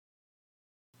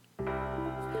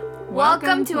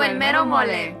Welcome to El Mero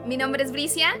Mole. Mi nombre es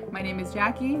Bricia. My name is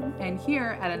Jackie, and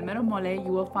here at El Mero Mole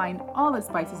you will find all the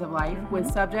spices of life with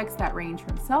subjects that range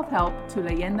from self-help to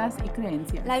leyendas y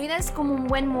creencias. La vida es como un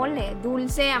buen mole,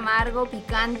 dulce, amargo,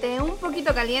 picante, un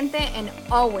poquito caliente, and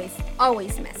always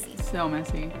messy. So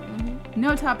messy.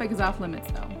 No topic is off limits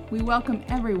though. We welcome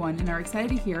everyone and are excited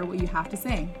to hear what you have to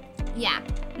say. Yeah,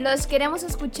 los queremos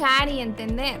escuchar y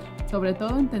entender. Sobre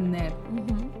todo entender.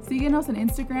 Síguenos on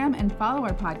Instagram and follow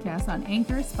our podcast on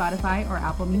Anchor, Spotify, or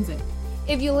Apple Music.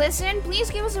 If you listen, please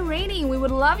give us a rating. We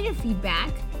would love your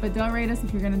feedback. But don't rate us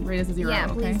if you're going to rate us a 0, yeah,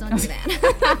 okay? Please don't do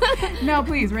that. No,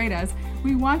 please rate us.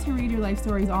 We want to read your life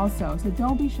stories also, so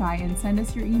don't be shy and send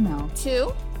us your email.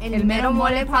 To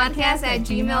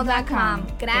elmeromolepodcast@gmail.com.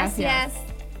 Gracias.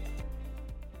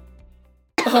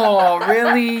 Oh,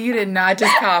 really? You did not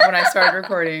just cough when I started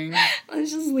recording.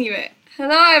 Let's just leave it.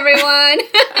 Hello, everyone.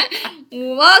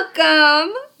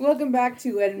 Welcome back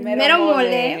to El Mero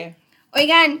Mole.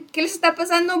 Oigan, ¿qué les está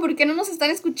pasando? ¿Por qué no nos están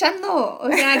escuchando?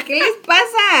 O sea, ¿qué les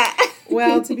pasa?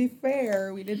 Well, to be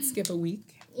fair, we did skip a week.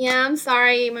 Yeah, I'm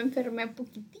sorry. Me enfermé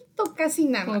poquitito, casi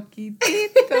nada.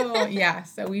 Poquitito. Yeah,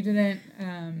 so we didn't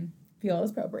feel it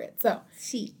was appropriate. So,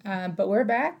 sí. But we're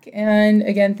back. And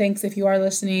again, thanks if you are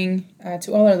listening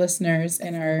to all our listeners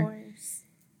and our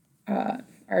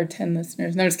 10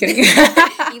 listeners. No, just kidding.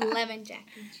 11,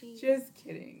 Jackie. Just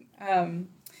kidding.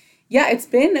 Yeah, it's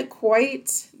been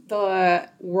quite the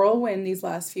whirlwind these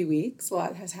last few weeks. A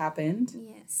lot has happened.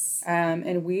 Yes.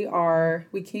 And we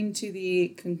came to the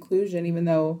conclusion, even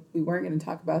though we weren't going to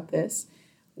talk about this,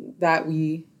 that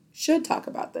we should talk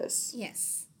about this.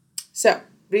 Yes. So,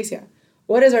 Bricia,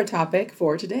 what is our topic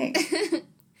for today?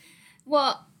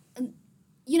 Well,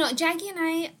 Jackie and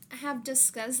I have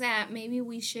discussed that maybe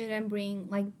we shouldn't bring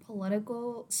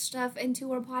political stuff into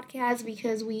our podcast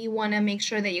because we want to make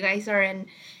sure that you guys are in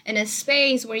a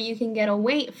space where you can get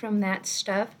away from that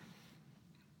stuff.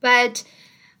 But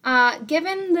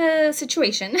given the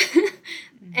situation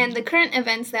and the current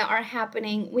events that are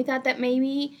happening, we thought that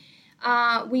maybe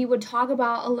we would talk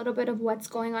about a little bit of what's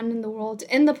going on in the world,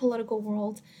 in the political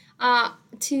world,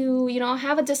 to,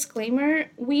 have a disclaimer.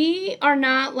 We are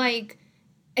not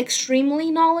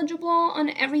extremely knowledgeable on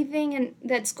everything and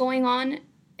that's going on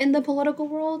in the political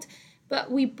world, but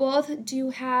we both do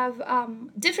have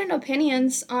different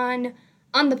opinions on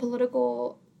the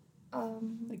political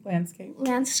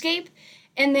landscape.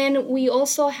 And then we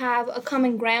also have a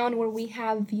common ground where we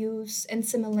have views and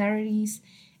similarities.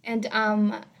 And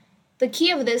the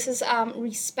key of this is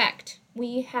respect.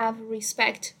 We have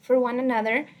respect for one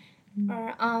another.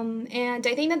 And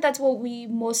I think that that's what we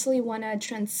mostly want to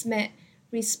transmit.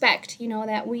 Respect,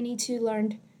 that we need to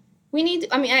learn.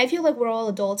 I feel like we're all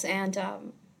adults and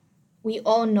we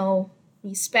all know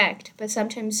respect, but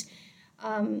sometimes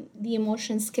the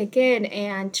emotions kick in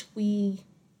and we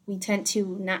tend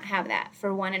to not have that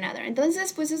for one another.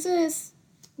 Entonces, pues eso es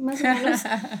más o menos.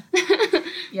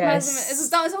 Yes.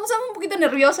 Estamos un poquito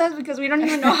nerviosas because we don't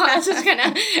even know how this is going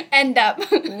to end up.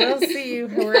 We'll see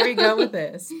where we go with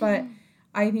this, but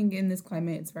I think in this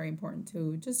climate, it's very important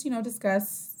to just,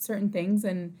 discuss certain things.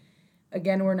 And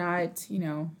again, we're not,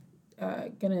 going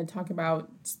to talk about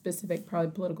specific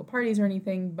probably political parties or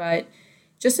anything, but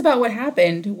just about what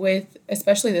happened with,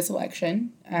 especially this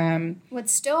election.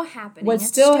 What's still happening. It's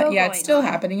still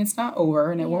happening. It's not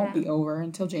over, and it won't be over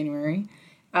until January.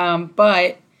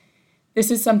 But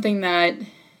this is something that,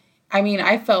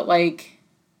 I felt like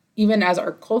even as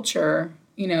our culture,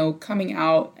 coming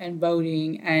out and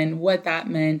voting and what that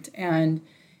meant, and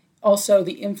also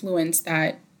the influence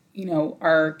that,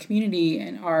 our community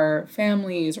and our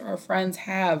families or our friends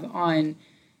have on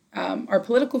our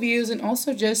political views and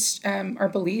also just our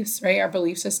beliefs, right? Our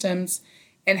belief systems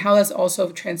and how that's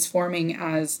also transforming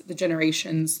as the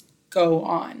generations go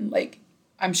on.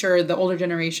 I'm sure the older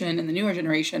generation and the newer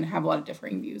generation have a lot of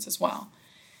differing views as well.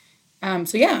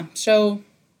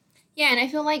 Yeah, and I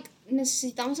feel like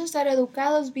necesitamos estar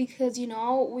educados because,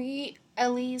 we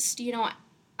at least,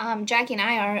 Jackie and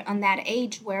I are on that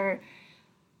age where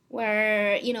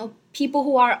people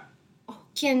who are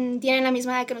quien tienen la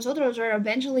misma edad que nosotros are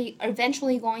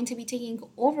eventually going to be taking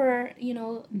over,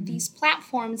 these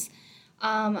platforms,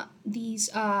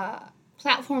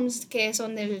 platforms que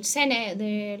son del CNE,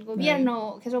 del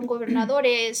gobierno, que son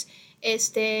gobernadores,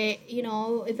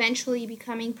 eventually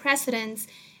becoming presidents.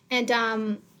 And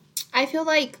I feel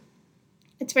like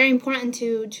it's very important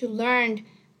to learn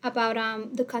about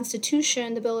the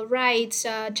Constitution, the Bill of Rights,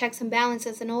 checks and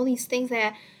balances, and all these things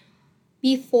that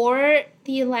before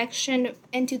the election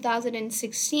in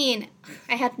 2016,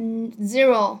 I had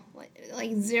zero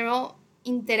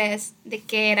interés de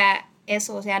qué era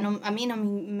eso, o sea, no, a mí no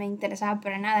me interesaba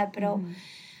para nada, pero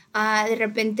de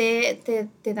repente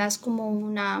te das como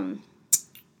una...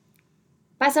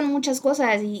 Pasan muchas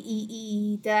cosas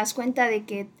y te das cuenta de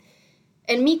que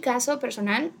en mi caso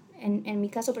personal, en mi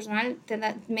caso personal,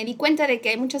 me di cuenta de que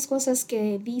hay muchas cosas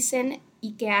que dicen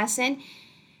y que hacen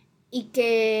y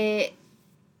que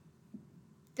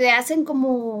te hacen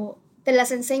como, te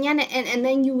las enseñan and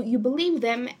then you believe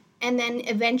them and then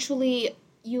eventually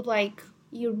you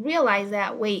realize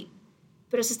that, wait,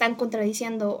 pero se están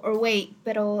contradiciendo, or wait,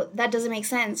 pero that doesn't make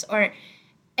sense, or,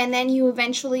 and then you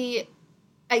eventually,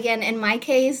 again, in my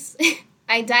case,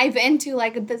 I dive into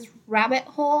like this rabbit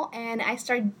hole and I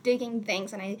start digging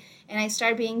things and I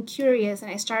start being curious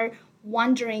and I start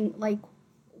wondering like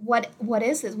what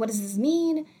is this? What does this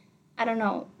mean? I don't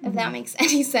know if that makes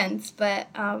any sense, but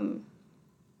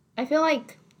I feel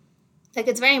like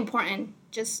it's very important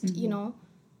just,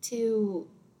 to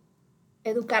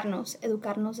educarnos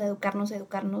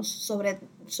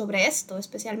sobre esto,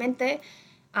 especialmente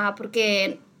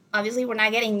porque obviously we're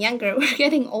not getting younger, we're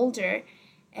getting older.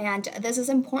 And this is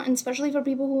important, especially for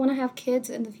people who want to have kids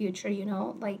in the future,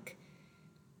 like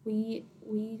we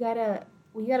gotta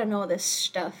know this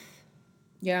stuff.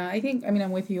 Yeah,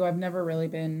 I'm with you. I've never really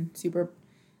been super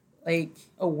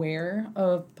aware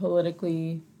of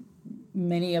politically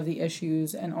many of the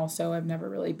issues, and also I've never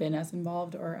really been as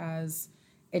involved or as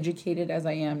educated as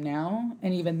I am now.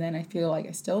 And even then I feel like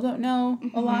I still don't know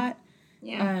a lot.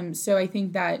 Yeah. So I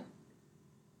think that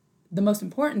the most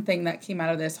important thing that came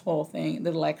out of this whole thing, the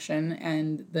election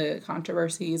and the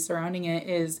controversies surrounding it,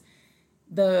 is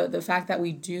the fact that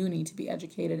we do need to be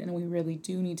educated and we really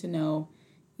do need to know,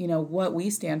 what we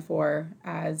stand for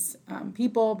as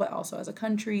people, but also as a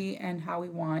country, and how we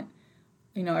want,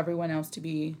 everyone else to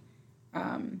be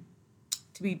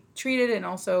treated, and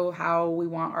also how we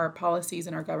want our policies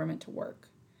and our government to work.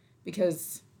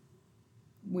 Because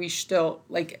we still,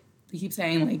 we keep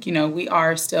saying, we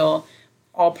are still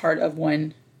all part of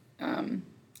one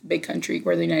big country.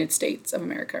 We're the United States of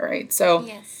America, right? So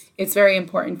yes. It's very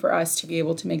important for us to be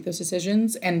able to make those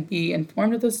decisions and be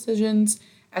informed of those decisions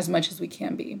as much as we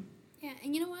can be. Yeah,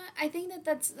 and you know what? I think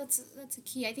that's a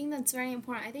key. I think that's very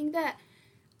important. I think that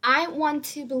I want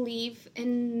to believe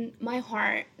in my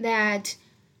heart that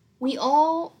we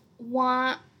all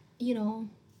want,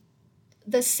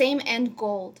 the same end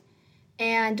goal,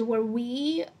 and where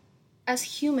we as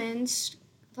humans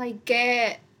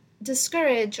get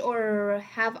discouraged or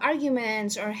have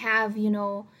arguments or have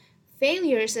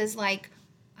failures is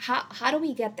how do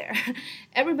we get there?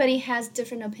 Everybody has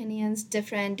different opinions,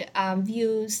 different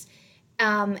views.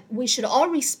 We should all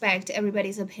respect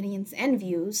everybody's opinions and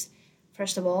views,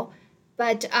 first of all,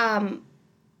 but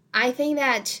I think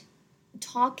that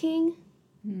talking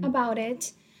about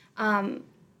it,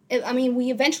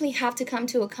 we eventually have to come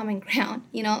to a common ground,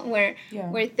 where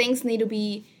things need to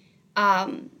be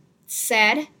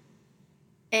said,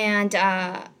 and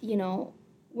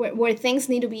where things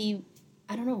need to be,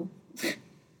 I don't know,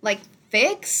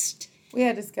 fixed. We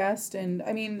had discussed, and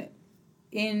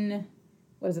in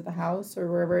the House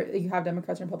or wherever, you have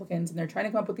Democrats and Republicans, and they're trying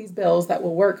to come up with these bills that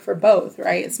will work for both,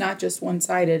 right? It's not just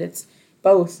one-sided, it's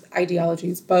both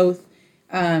ideologies, both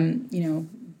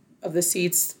of the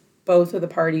seats, both of the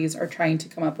parties are trying to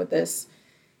come up with this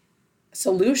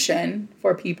solution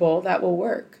for people that will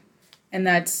work. And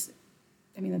that's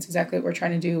exactly what we're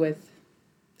trying to do with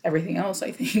everything else,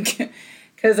 I think.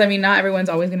 Because, not everyone's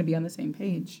always going to be on the same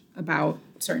page about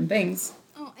certain things.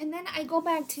 Oh, and then I go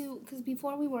back to, because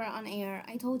before we were on air,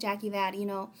 I told Jackie that,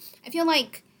 I feel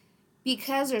like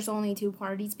because there's only two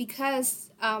parties,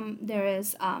 because there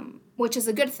is, which is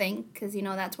a good thing, because,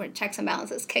 that's where checks and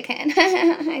balances kick in.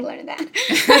 I learned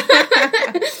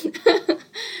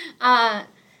that.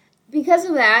 Because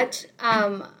of that,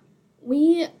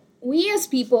 we as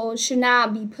people should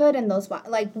not be put in those spots.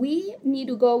 We need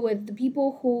to go with the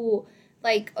people who,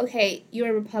 okay, you're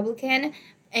a Republican,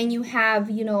 and you have,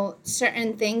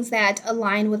 certain things that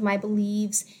align with my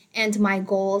beliefs and my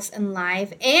goals in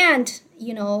life, and,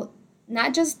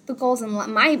 not just the goals in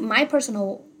my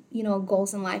personal,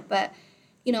 goals in life, but,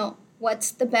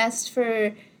 what's the best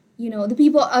for, the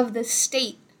people of the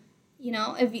state.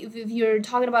 If you're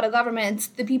talking about a government, it's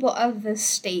the people of the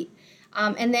state.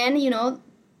 And then,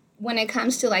 when it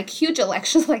comes to huge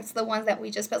elections, the ones that we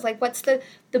just passed, what's the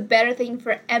better thing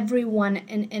for everyone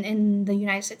in the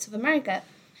United States of America?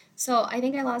 So I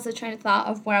think I lost the train of thought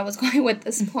of where I was going with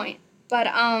this point. But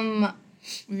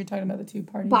we were talking about the two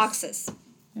parties. Boxes.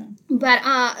 Yeah.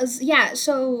 But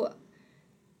so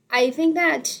I think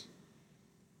that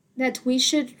we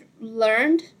should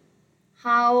learn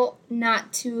how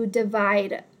not to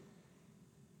divide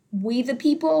we the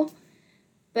people,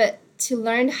 but to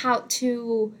learn how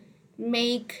to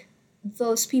make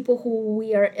those people who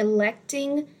we are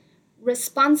electing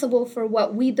responsible for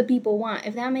what we the people want,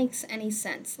 if that makes any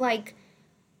sense. Like,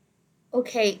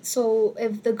 okay, so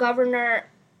if the governor,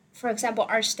 for example,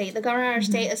 our state, the governor of our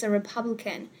state is a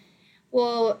Republican.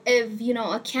 Well, if,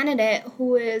 a candidate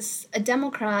who is a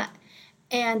Democrat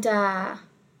and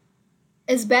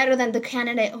is better than the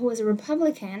candidate who is a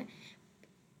Republican,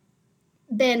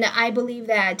 then I believe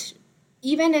that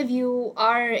even if you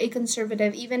are a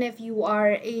conservative, even if you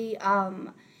are a,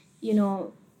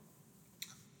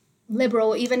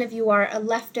 liberal, even if you are a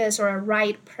leftist or a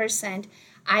right person,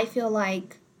 I feel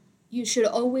like you should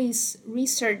always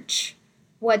research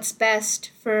what's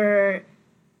best for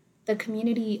the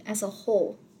community as a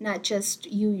whole, not just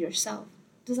you yourself.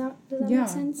 Does that make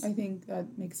sense? I think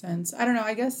that makes sense. I don't know.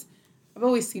 I guess I've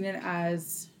always seen it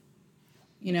as,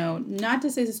 not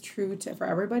to say this is true for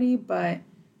everybody, but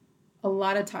a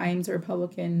lot of times the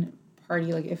Republican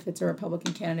Party, like if it's a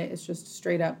Republican candidate, it's just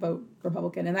straight up vote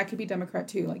Republican. And that could be Democrat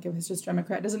too. Like if it's just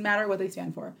Democrat, it doesn't matter what they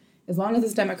stand for. As long as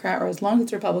it's Democrat or as long as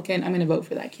it's Republican, I'm going to vote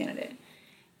for that candidate.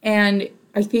 And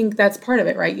I think that's part of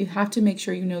it, right? You have to make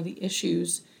sure you know the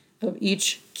issues of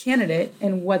each candidate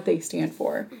and what they stand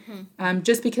for.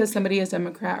 Just because somebody is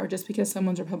Democrat or just because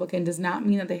someone's Republican does not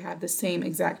mean that they have the same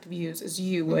exact views as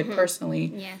you would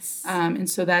personally. Yes. And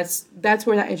so that's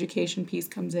where that education piece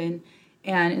comes in.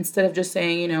 And instead of just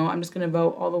saying, I'm just going to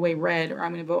vote all the way red or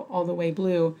I'm going to vote all the way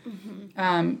blue,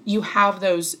 you have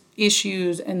those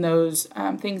issues and those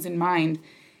things in mind.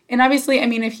 And obviously, I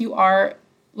mean, if you are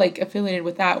like affiliated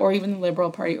with that or even the Liberal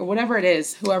Party or whatever it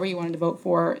is, whoever you wanted to vote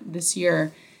for this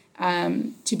year,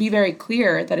 to be very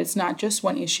clear that it's not just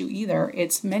one issue either.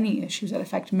 It's many issues that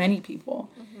affect many people.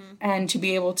 And to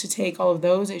be able to take all of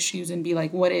those issues and be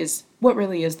like, what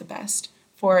really is the best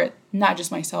for not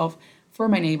just myself, for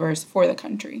my neighbors, for the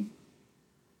country.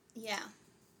 Yeah.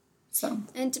 So.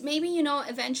 And maybe,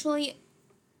 eventually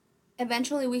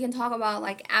we can talk about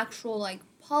like actual like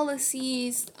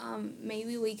policies.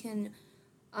 Maybe we can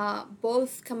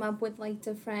both come up with like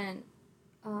different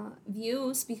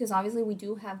views, because obviously we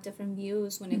do have different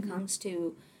views when it comes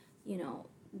to,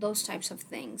 those types of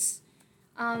things.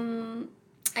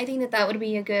 I think that would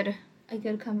be a good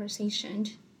conversation.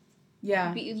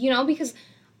 Yeah. Because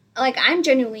like I'm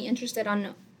genuinely interested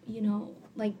on,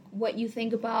 like what you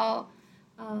think about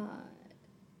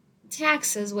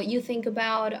taxes, what you think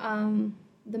about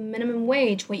the minimum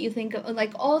wage, what you think of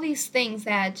like all these things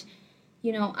that,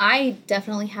 I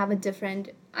definitely have a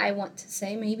different, I want to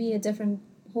say maybe a different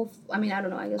I don't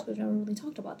know, I guess we've never really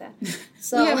talked about that.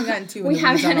 So we haven't gotten too into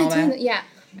all that. Yeah.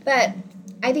 But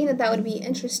I think that would be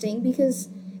interesting because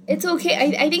it's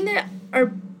okay. I think that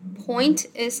our point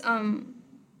is to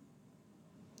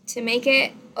make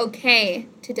it okay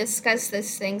to discuss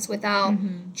these things without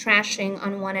trashing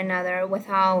on one another,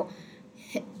 without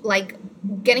like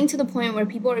getting to the point where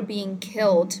people are being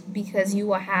killed because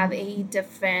you have a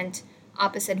different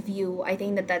opposite view. I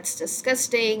think that that's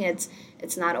disgusting. It's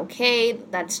not okay.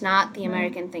 That's not the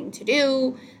American thing to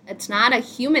do. It's not a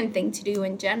human thing to do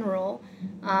in general.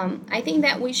 I think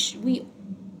that we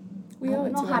owe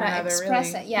it know to how one to another,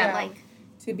 express really. it. Yeah, like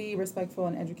to be respectful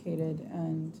and educated,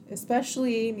 and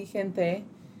especially mi gente,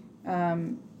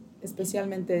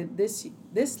 especialmente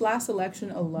this last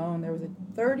election alone, there was a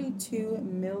 32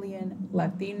 million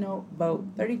Latino vote.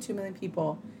 32 million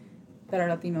people that are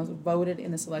Latinos voted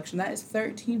in this election. That is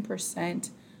 13%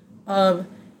 of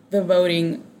the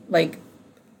voting, like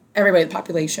everybody, the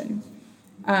population.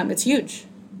 It's huge.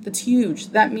 That's huge.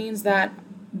 That means that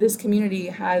this community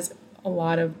has a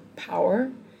lot of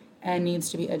power and needs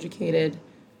to be educated,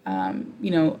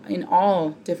 in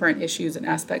all different issues and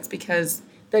aspects, because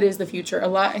that is the future.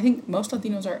 I think most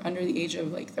Latinos are under the age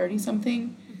of like 30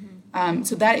 something.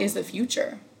 So that is the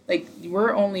future. Like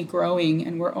we're only growing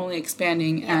and we're only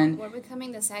expanding, and we're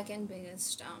becoming the second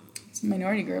biggest it's a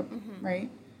minority group, right?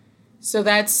 So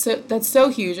that's so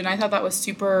huge, and I thought that was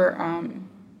super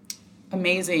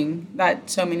amazing that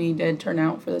so many did turn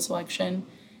out for this election,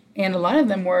 and a lot of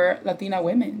them were Latina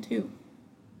women too.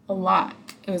 A lot.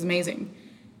 It was amazing.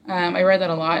 I read that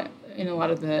a lot in a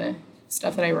lot of the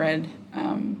stuff that I read.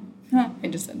 I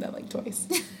just said that like twice.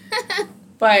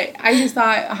 But I just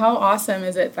thought, how awesome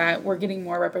is it that we're getting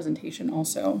more representation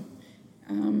also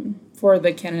for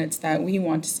the candidates that we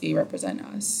want to see represent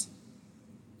us.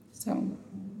 So,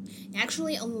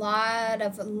 actually, a lot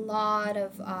of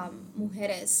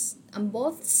mujeres on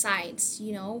both sides,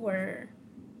 were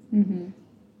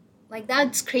like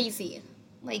that's crazy.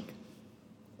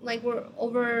 Like we're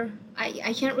over.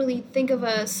 I can't really think of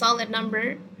a solid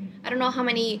number. I don't know how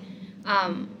many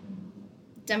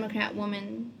Democrat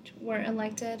women were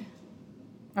elected?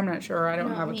 I'm not sure. I don't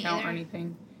No, have a me count either. or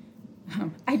anything.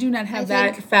 I do not have I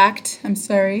that think- fact. I'm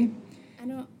sorry. I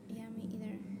don't. Yeah, me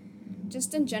either.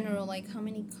 Just in general, like how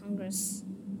many Congress?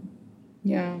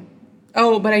 Yeah.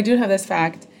 Oh, but I do have this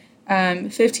fact.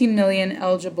 15 million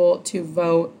eligible to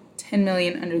vote, 10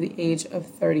 million under the age of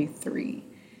 33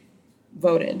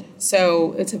 voted.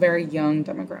 So it's a very young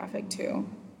demographic, too.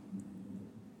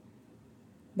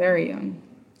 Very young.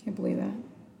 Can't believe that.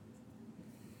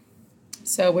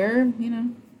 So we're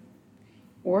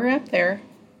up there.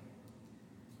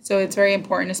 So it's very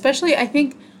important, especially I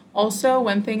think also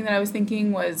one thing that I was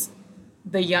thinking was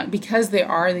because they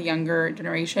are the younger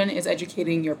generation is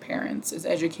educating your parents, is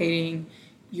educating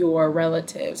your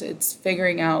relatives. It's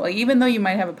figuring out, like, even though you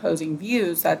might have opposing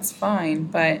views, that's fine,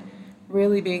 but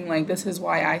really being like, this is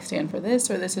why I stand for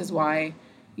this, or this is why,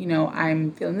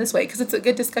 I'm feeling this way, because it's a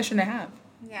good discussion to have.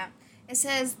 Yeah. It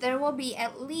says there will be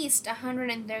at least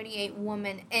 138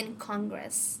 women in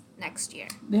Congress next year.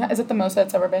 Yeah, is it the most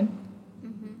that's ever been?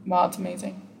 Mm-hmm. Wow, it's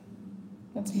amazing.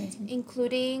 That's amazing.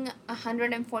 Including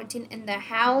 114 in the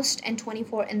House and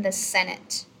 24 in the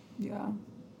Senate. Yeah,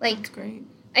 Like, that's great.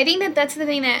 I think that's the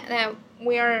thing that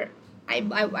we're, I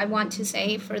want to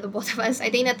say for the both of us, I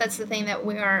think that's the thing that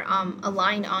we are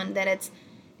aligned on, that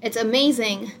it's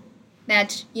amazing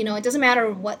that, it doesn't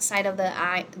matter what side of the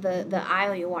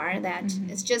aisle you are, that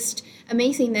it's just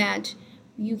amazing that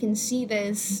you can see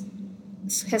this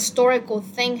historical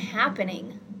thing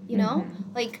happening,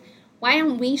 like, why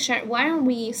aren't we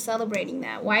celebrating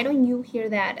that? Why don't you hear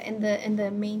that in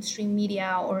the mainstream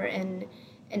media or in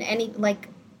any, like,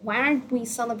 why aren't we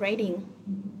celebrating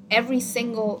every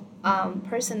single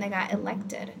person that got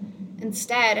elected?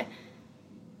 Instead,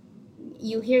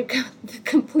 you hear the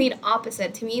complete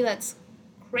opposite. To me, that's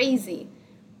crazy.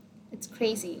 It's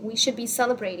crazy. We should be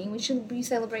celebrating.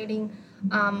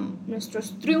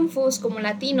 Nuestros triunfos como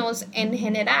latinos en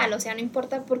general. O sea, no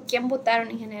importa por quién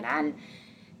votaron en general.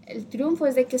 El triunfo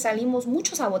es de que salimos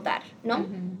muchos a votar, ¿no?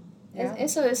 Mm-hmm. Yeah.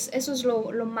 Eso es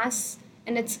lo más...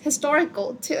 And it's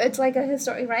historical, too. It's like a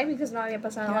historic, right? Because no había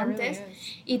pasado antes. Really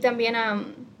y también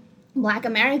Black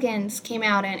Americans came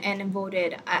out and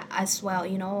voted as well,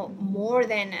 more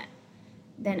than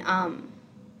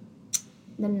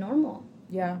normal.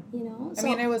 Yeah.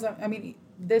 So,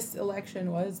 This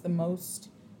election was the most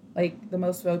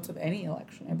votes of any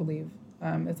election, I believe.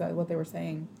 Is that what they were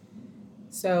saying?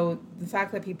 So the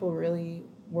fact that people really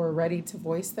were ready to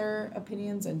voice their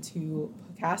opinions and to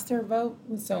cast their vote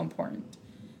was so important.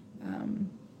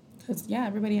 Because,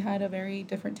 everybody had a very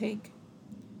different take.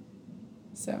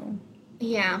 So.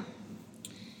 Yeah.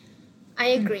 I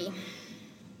agree.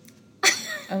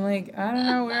 I'm like, I don't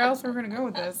know where else we're going to go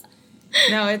with this.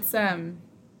 No, it's,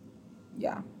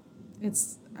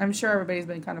 I'm sure everybody's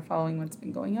been kind of following what's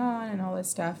been going on and all this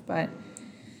stuff, but,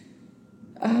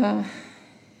 I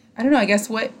don't know, I guess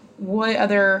what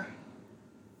other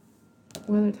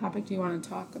topic do you want to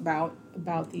talk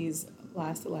about these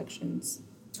last elections?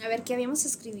 A ver, ¿qué habíamos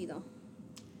escribido?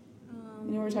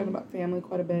 We were talking about family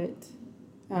quite a bit.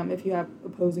 If you have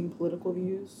opposing political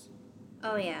views.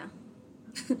 Oh, yeah.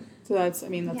 So that's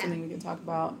something we can talk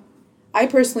about. I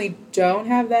personally don't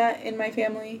have that in my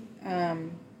family.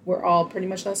 We're all pretty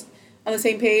much on the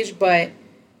same page, but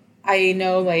I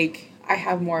know, I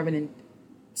have more of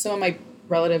some of my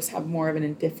relatives have more of an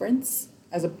indifference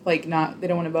they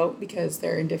don't want to vote because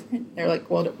they're indifferent. They're like,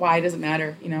 well, why does it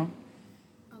matter,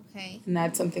 Okay. And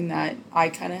that's something that I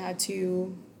kind of had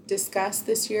to discuss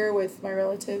this year with my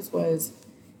relatives was,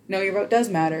 no, your vote does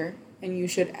matter, and you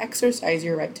should exercise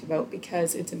your right to vote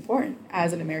because it's important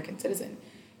as an American citizen.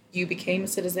 You became a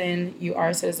citizen, you are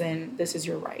a citizen, this is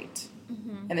your right,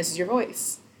 and this is your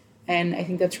voice. And I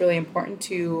think that's really important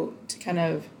to kind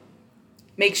of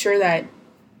make sure that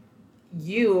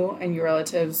you and your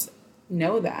relatives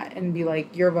know that and be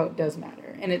like, your vote does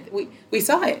matter. And we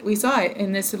saw it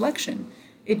in this election.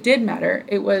 It did matter.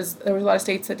 There was a lot of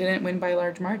states that didn't win by a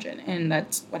large margin, and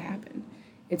that's what happened.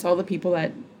 It's all the people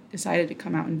that decided to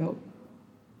come out and vote.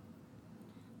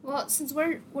 Well, since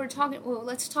we're talking,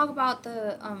 let's talk about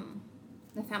the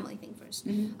family thing first.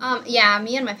 Mm-hmm.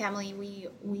 Me and my family,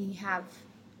 we have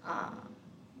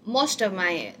most of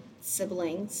my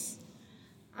siblings.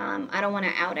 I don't want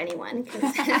to out anyone,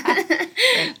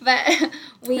 but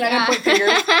we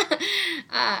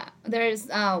there's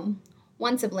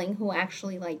one sibling who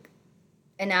actually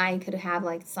and I could have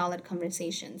solid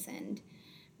conversations, and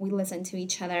we listen to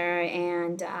each other,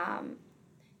 and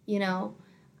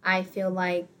I feel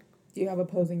like. Do you have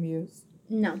opposing views?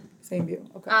 No. Same view.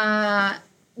 Okay.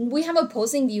 We have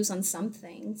opposing views on some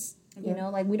things.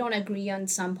 Okay. We don't agree on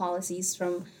some policies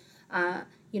from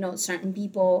certain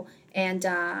people, and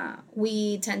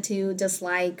we tend to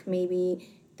dislike maybe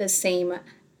the same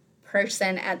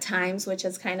person at times, which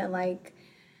is kind of like,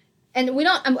 and we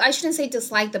don't, I shouldn't say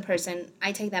dislike the person.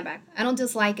 I take that back. I don't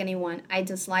dislike anyone. I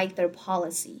dislike their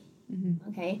policy. Mm-hmm.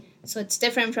 Okay? So it's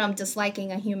different from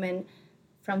disliking a human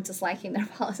from disliking their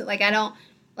policy. Like, I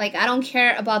don't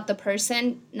care about the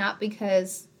person, not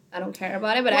because I don't care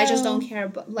about it, but I just don't care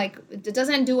about, like, it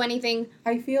doesn't do anything.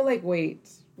 I feel like, wait.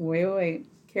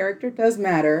 Character does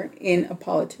matter in a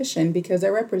politician because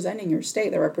they're representing your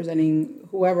state. They're representing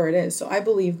whoever it is. So I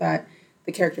believe that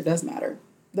the character does matter.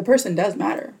 The person does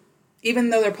matter. Even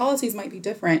though their policies might be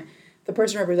different, the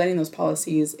person representing those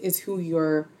policies is who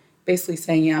you're basically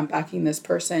saying, yeah, I'm backing this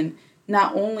person,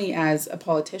 not only as a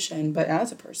politician, but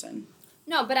as a person.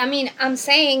 No, but I mean, I'm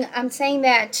saying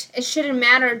that it shouldn't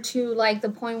matter to, like, the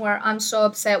point where I'm so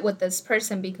upset with this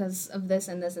person because of this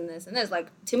and this and this and this. Like,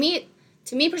 to me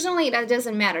personally, that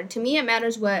doesn't matter. To me, it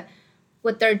matters what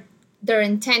their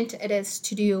intent it is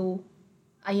to do,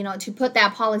 to put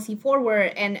that policy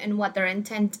forward, and what their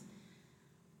intent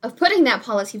of putting that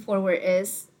policy forward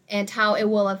is, and how it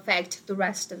will affect the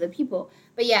rest of the people.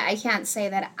 But yeah, I can't say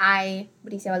that I,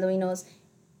 Bricia Baldovinos,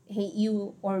 hate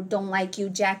you or don't like you,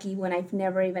 Jackie, when I've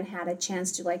never even had a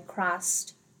chance to, like,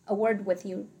 cross a word with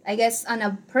you. I guess on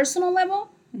a personal level,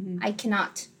 mm-hmm. I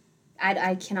cannot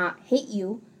hate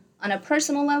you on a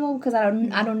personal level because I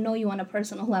don't know you on a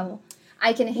personal level.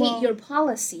 I can hate your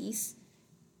policies.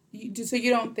 So you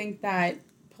don't think that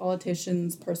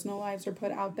politicians' personal lives are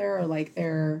put out there, or like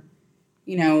their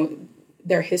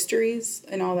histories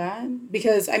and all that?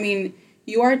 Because, I mean,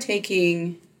 you are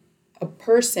taking a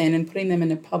person and putting them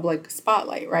in a public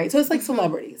spotlight, right? So it's like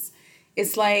celebrities.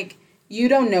 It's like you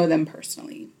don't know them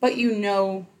personally, but you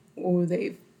know who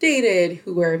they've dated,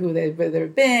 who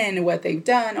they've been, what they've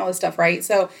done, all this stuff, right?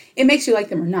 So it makes you like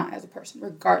them or not as a person,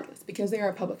 regardless, because they are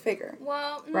a public figure.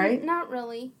 Well, right? Not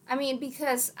really. I mean,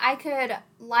 because I could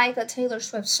like a Taylor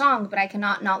Swift song, but I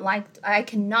cannot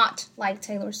like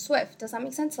Taylor Swift. Does that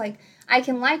make sense? Like, I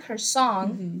can like her song,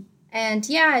 mm-hmm. and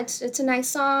yeah, it's a nice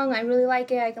song. I really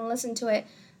like it. I can listen to it,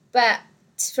 but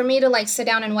for me to, like, sit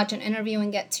down and watch an interview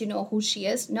and get to know who she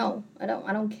is, no, I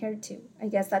don't care to. I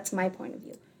guess that's my point of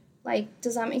view. Like,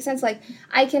 does that make sense? Like,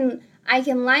 I can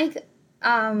like,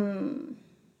 I don't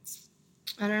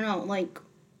know, like,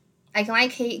 I can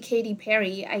like Katy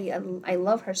Perry. I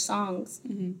love her songs.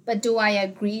 Mm-hmm. But do I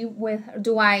agree with her?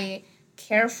 Do I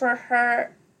care for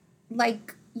her,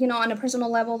 like, on a personal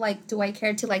level? Like, do I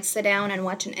care to, like, sit down and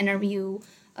watch an interview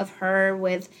of her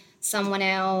with someone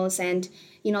else and,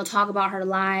 talk about her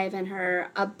life and her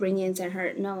upbringings and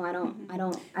her... No, I don't. Mm-hmm. I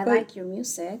don't. I like your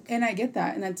music. And I get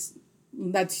that. And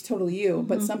that's totally you, mm-hmm.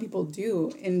 but some people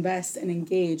do invest and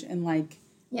engage in, like,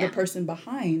 the person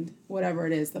behind whatever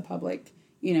it is, the public,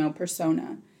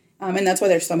 persona. And that's why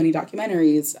there's so many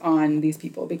documentaries on these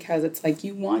people, because it's like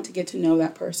you want to get to know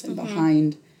that person mm-hmm.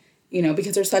 behind,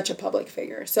 because they're such a public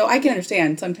figure. So I can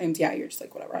understand sometimes, you're just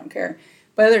like, whatever, I don't care.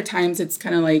 But other times it's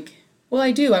kind of like, well,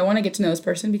 I do. I want to get to know this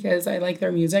person because I like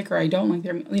their music, or I don't like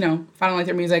their, if I don't like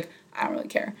their music, I don't really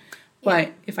care.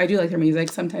 But if I do like their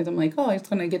music, sometimes I'm like, I just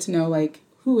want to get to know, like,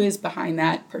 who is behind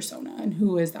that persona and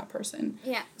who is that person.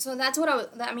 Yeah, so that's what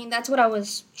I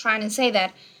was trying to say,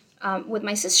 that with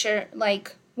my sister,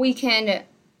 like, we can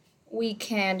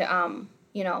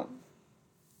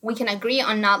agree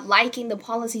on not liking the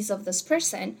policies of this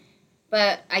person,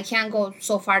 but I can't go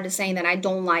so far to saying that I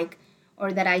don't like,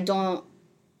 or that I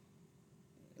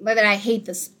hate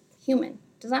this human.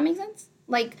 Does that make sense?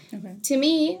 Like, to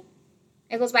me,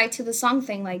 it goes back to the song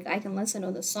thing. Like, I can listen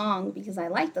to the song because I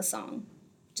like the song,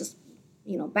 just,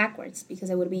 backwards, because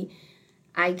it would be,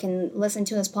 I can listen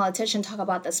to this politician talk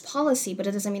about this policy, but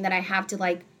it doesn't mean that I have to,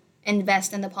 like,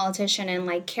 invest in the politician and,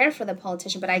 like, care for the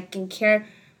politician, but I can care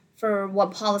for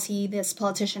what policy this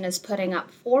politician is putting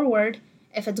up forward,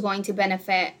 if it's going to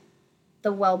benefit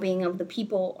the well-being of the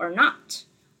people or not,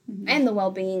 mm-hmm. and the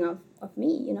well-being of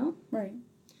me, Right.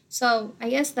 So I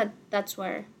guess that's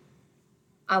where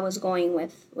I was going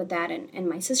with that and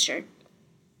my sister.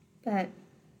 But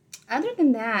other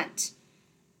than that,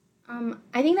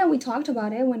 I think that we talked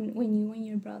about it when you and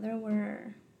your brother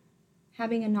were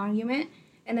having an argument.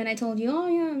 And then I told you, oh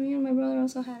yeah, me and my brother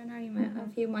also had an argument mm-hmm.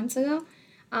 a few months ago.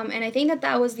 And I think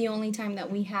that was the only time that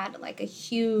we had, like, a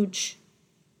huge,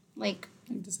 like,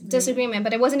 disagreement.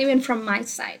 But it wasn't even from my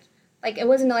side. Like, it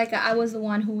wasn't like I was the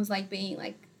one who was, like, being,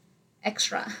 like,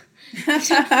 extra.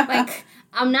 Like,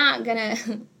 I'm not gonna,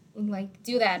 like,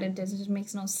 do that. It just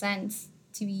makes no sense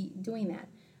to be doing that.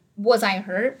 was I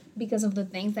hurt because of the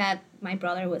things that my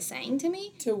brother was saying to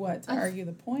me? To what? To argue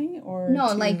the point, or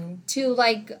no, to...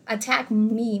 to attack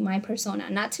me, my persona,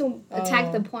 not to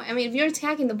attack the point. I mean, if you're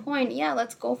attacking the point, yeah,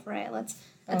 let's go for it. Let's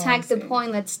attack the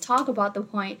point. Let's talk about the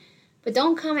point, but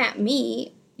don't come at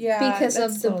me. Yeah, because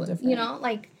of the you know,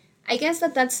 I guess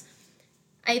that's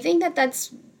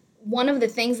one of the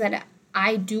things that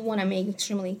I do want to make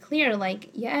extremely clear. Like,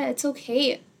 yeah, it's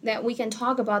okay that we can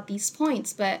talk about these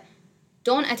points, but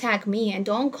don't attack me and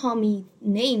don't call me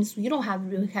names. You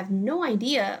have no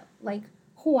idea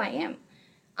who I am.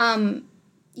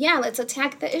 Yeah, let's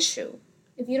attack the issue.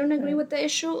 If you don't agree with the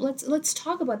issue, let's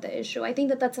talk about the issue. I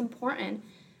think that's important.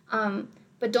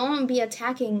 But don't be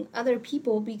attacking other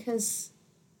people because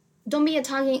don't be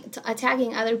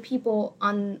attacking other people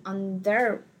on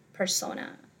their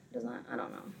persona. I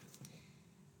don't know.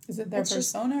 Is it their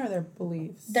persona or their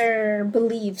beliefs? Their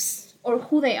beliefs, or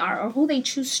who they are, or who they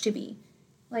choose to be.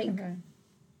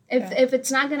 If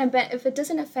it's not gonna if it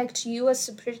doesn't affect you as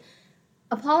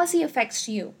a policy affects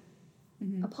you.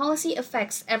 Mm-hmm. A policy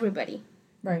affects everybody.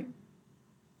 Right.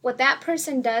 What that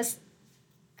person does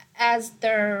as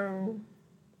their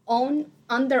own,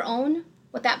 on their own,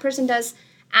 what that person does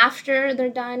after they're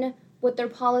done with their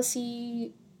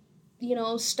policy,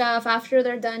 stuff, after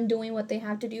they're done doing what they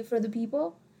have to do for the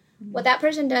people, mm-hmm. What that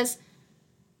person does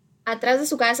atrás de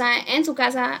su casa, en su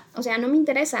casa, o sea, no me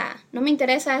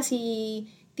interesa si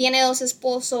tiene 2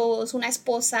 esposos, una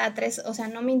esposa, 3, o sea,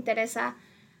 no me interesa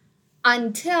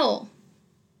until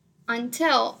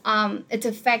it's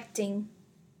affecting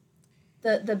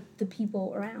the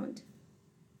people around,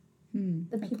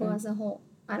 the people as a whole.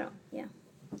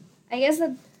 I guess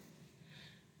that,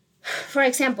 for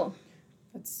example,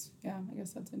 I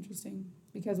guess that's interesting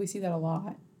because we see that a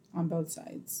lot on both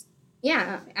sides.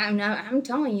 Yeah, I'm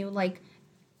telling you,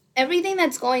 everything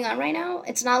that's going on right now,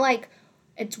 it's not like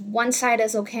it's one side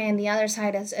is okay and the other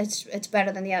side is it's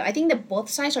better than the other. I think that both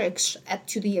sides are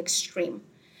to the extreme.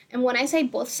 And when I say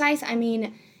both sides, I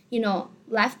mean,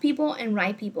 left people and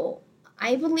right people.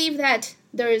 I believe that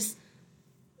there's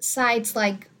sides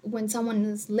like when someone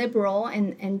is liberal,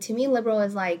 and to me liberal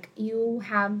is you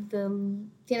have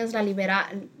tienes la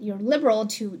you're liberal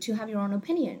to have your own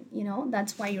opinion,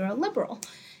 that's why you're a liberal.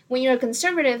 When you're a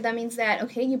conservative, that means that,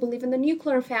 okay, you believe in the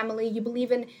nuclear family, you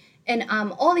believe in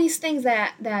all these things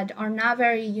that are not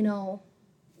very,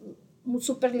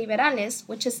 super liberales,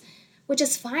 which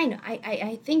is fine.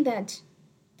 I think that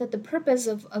the purpose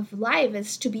of life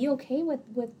is to be okay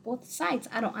with both sides.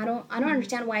 I don't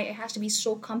understand why it has to be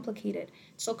so complicated,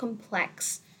 so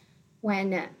complex,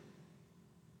 when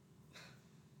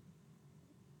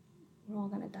we're all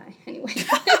gonna die anyway.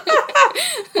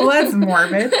 Well, that's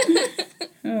morbid.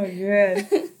 Oh, good.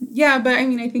 Yeah, but I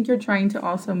mean, I think you're trying to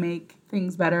also make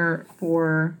things better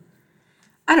for,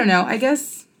 I don't know, I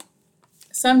guess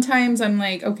sometimes I'm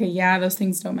like, okay, yeah, those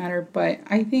things don't matter, but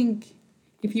I think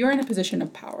if you're in a position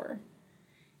of power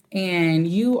and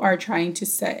you are trying to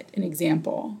set an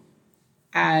example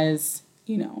as,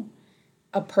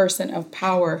 a person of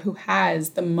power who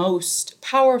has the most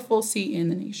powerful seat in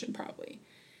the nation, probably,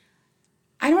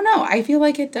 I don't know. I feel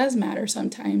like it does matter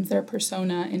sometimes, their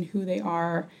persona and who they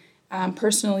are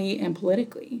personally and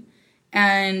politically.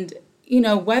 And,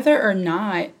 whether or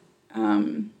not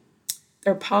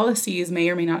their policies may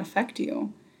or may not affect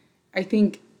you, I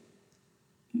think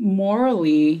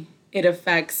morally it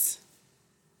affects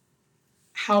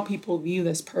how people view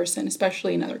this person,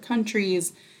 especially in other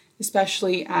countries,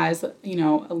 especially as, a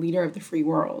leader of the free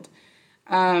world.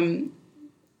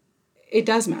 It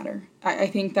does matter. I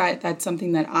think that's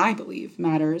something that I believe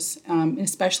matters,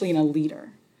 especially in a leader.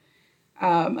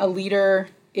 A leader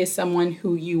is someone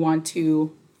who you want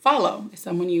to follow, is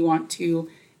someone you want to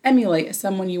emulate, is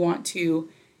someone you want to,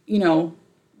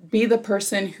 be the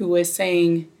person who is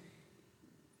saying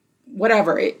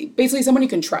whatever. Basically someone you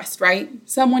can trust, right?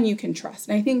 Someone you can trust.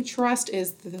 And I think trust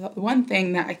is the one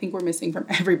thing that I think we're missing from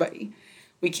everybody.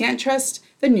 We can't trust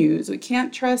the news. We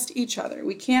can't trust each other.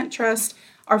 We can't trust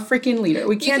our freaking leader.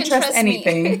 We can't trust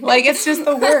anything. It's just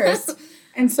the worst.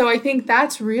 And so I think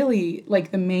that's really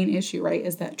the main issue, right?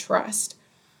 Is that trust.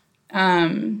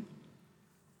 And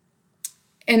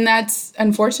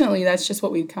unfortunately, that's just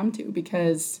what we've come to,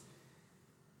 because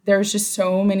there's just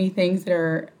so many things that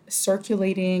are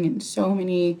circulating and so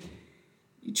many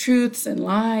truths and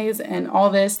lies and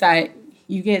all this that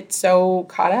you get so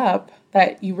caught up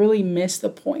that you really miss the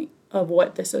point of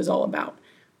what this is all about,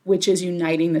 which is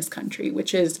uniting this country,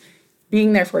 which is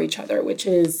being there for each other, which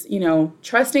is,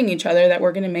 trusting each other that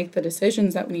we're going to make the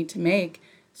decisions that we need to make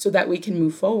so that we can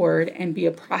move forward and be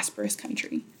a prosperous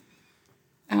country.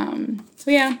 So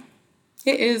yeah,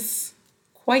 it is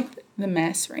quite the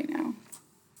mess right now.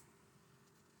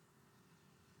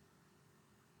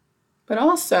 But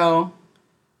also,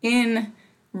 in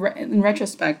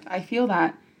retrospect, I feel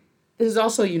that this is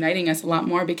also uniting us a lot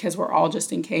more because we're all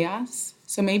just in chaos.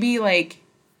 So maybe, like,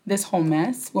 this whole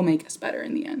mess will make us better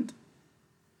in the end.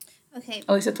 Okay. At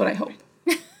least that's what I hope.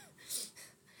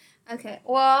 Okay.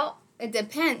 Well, it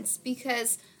depends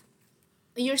because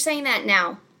you're saying that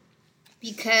now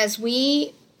because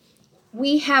we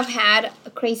have had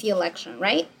a crazy election,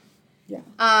 right? Yeah.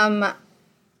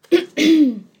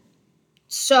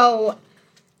 So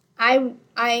well,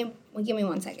 give me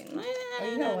 1 second.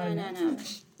 No.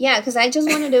 Yeah, because I just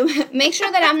wanted to make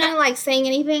sure that I'm not like saying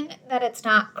anything that it's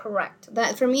not correct.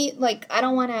 That for me, like I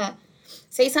don't want to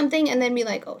say something and then be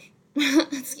like, oh,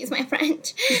 excuse my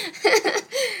French.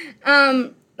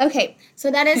 Okay,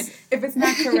 so that is. If it's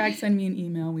not correct, send me an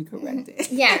email. We correct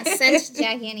it. Yeah, send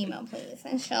Jackie an email, please,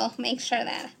 and she'll make sure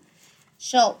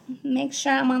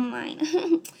I'm online.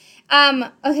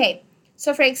 Okay,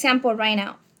 so for example, right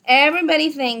now, everybody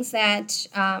thinks that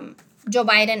Joe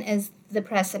Biden is the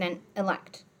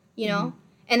president-elect, you know?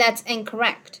 And that's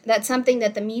incorrect. That's something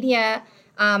that the media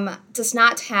does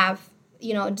not have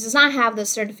the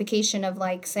certification of,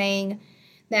 like, saying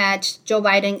that Joe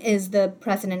Biden is the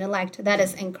president-elect. That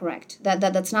is incorrect.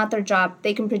 That's not their job.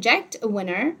 They can project a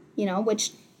winner, you know,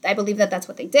 which I believe that's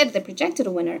what they did. They projected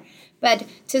a winner. But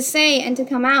to say and to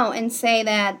come out and say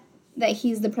that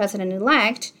he's the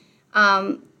president-elect,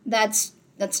 that's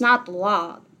not the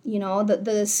law. You know,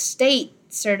 the state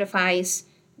certifies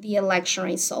the election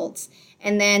results.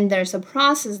 And then there's a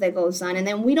process that goes on. And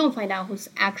then we don't find out who's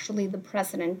actually the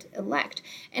president-elect.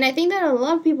 And I think that a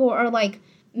lot of people are, like,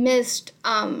 missed.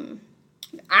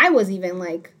 I was even,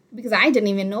 like, because I didn't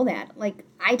even know that. Like,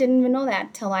 I didn't even know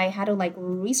that till I had to, like,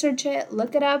 research it,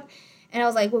 look it up. And I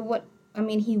was like, well, what? I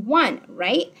mean, he won,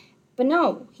 right? But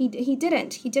no, he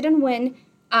didn't. He didn't win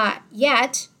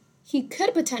yet. He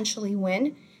could potentially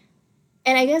win.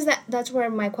 And I guess that's where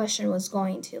my question was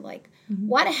going to, like,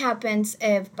 what happens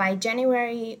if by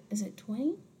January, is it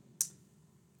 20?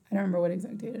 I don't remember what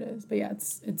exact date it is, but yeah,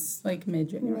 it's like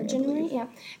mid-January. Mid-January, yeah.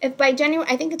 If by January,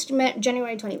 I think it's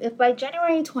January 20. If by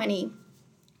January 20,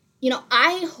 you know,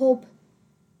 I hope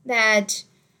that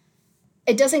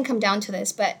it doesn't come down to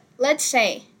this, but let's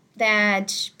say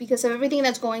that because of everything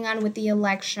that's going on with the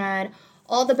election,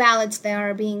 all the ballots that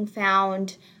are being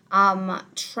found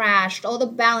trashed, all the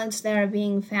ballots that are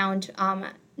being found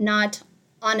not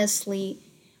honestly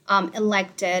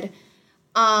elected,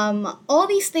 all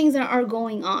these things that are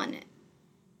going on,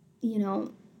 you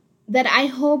know, that I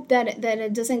hope that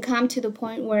it doesn't come to the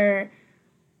point where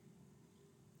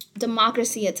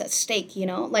democracy is at stake, you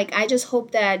know. Like, I just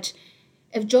hope that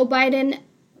if Joe Biden,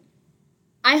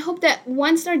 I hope that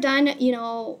once they're done, you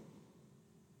know,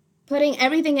 putting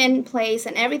everything in place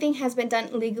and everything has been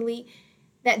done legally,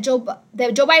 that Joe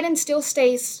Biden still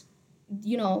stays,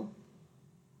 you know,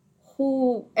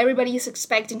 who everybody is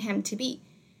expecting him to be.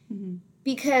 Mm-hmm.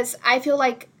 Because I feel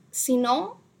like,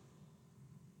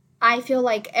 I feel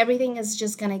like everything is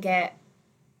just going to get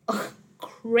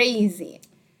crazy.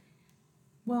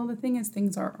 Well, the thing is,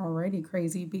 things are already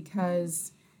crazy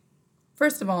because,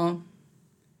 first of all,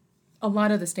 a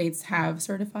lot of the states have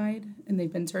certified and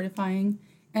they've been certifying,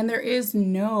 and there is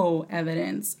no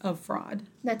evidence of fraud.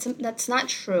 That's not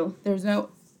true.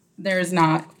 There's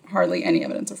not hardly any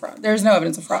evidence of fraud. There's no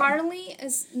evidence of fraud. Hardly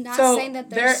is not saying that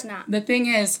there's not. The thing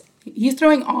is, he's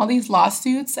throwing all these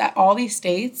lawsuits at all these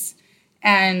states,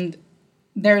 and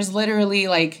there's literally,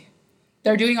 like,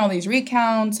 they're doing all these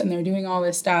recounts and they're doing all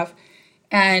this stuff,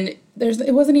 and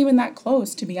it wasn't even that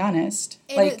close, to be honest.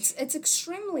 It's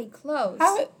extremely close.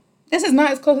 This is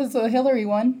not as close as the Hillary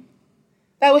one.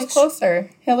 That was closer.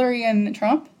 Hillary and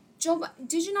Trump.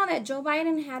 Did you know that Joe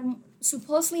Biden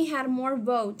supposedly had more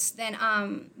votes than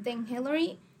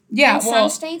Hillary? Yeah, in some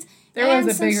states. There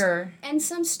was a bigger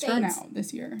turnout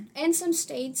this year. And some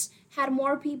states had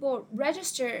more people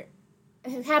register,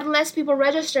 had less people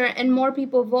register, and more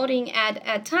people voting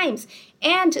at times.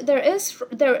 And there is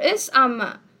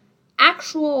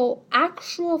actual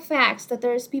facts that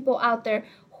there's people out there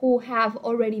who have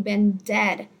already been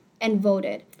dead and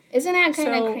voted. Isn't that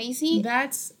kind of crazy?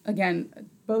 That's, again,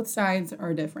 both sides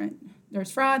are different. There's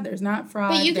fraud, there's not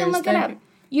fraud. But you can look it up.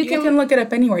 You can look it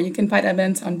up anywhere. You can find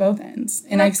evidence on both ends,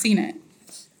 and I've seen it.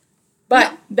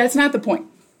 But that's not the point.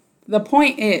 The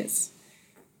point is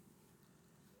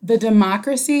the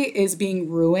democracy is being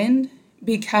ruined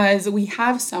because we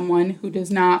have someone who does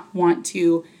not want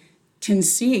to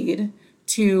concede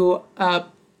to a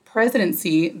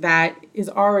presidency that is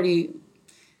already...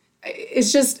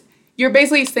 It's just... You're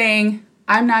basically saying,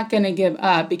 I'm not going to give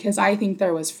up because I think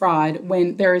there was fraud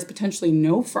when there is potentially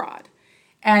no fraud.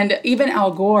 And even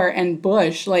Al Gore and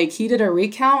Bush, like, he did a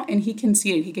recount and he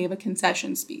conceded, he gave a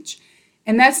concession speech.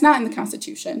 And that's not in the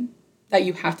Constitution that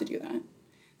you have to do that.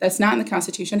 That's not in the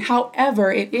Constitution.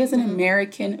 However, it is an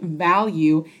American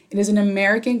value. It is an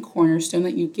American cornerstone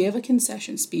that you give a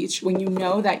concession speech when you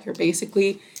know that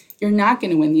you're not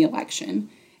going to win the election.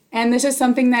 And this is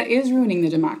something that is ruining the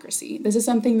democracy. This is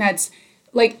something that's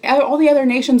like all the other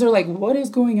nations are like, what is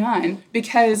going on?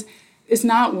 Because it's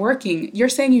not working. You're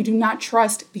saying you do not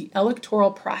trust the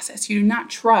electoral process. You do not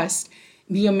trust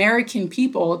the American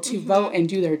people to vote and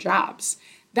do their jobs.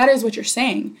 That is what you're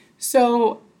saying.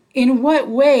 So in what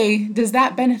way does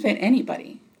that benefit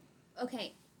anybody?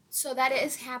 Okay, so that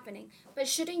is happening. But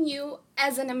shouldn't you,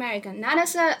 as an American, not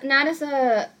as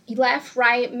a left,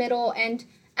 right, middle, and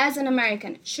as an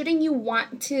American, shouldn't you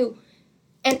want to?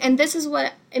 And this is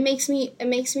what it makes me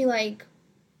like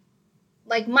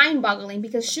mind-boggling,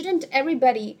 because shouldn't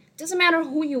everybody, doesn't matter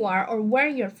who you are or where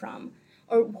you're from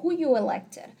or who you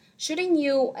elected, shouldn't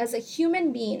you as a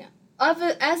human being,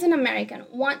 as an American,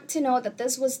 want to know that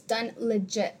this was done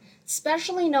legit,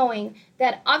 especially knowing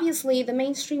that obviously the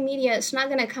mainstream media is not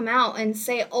going to come out and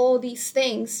say all these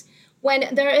things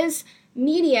when there is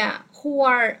media who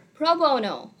are pro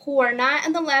bono, who are not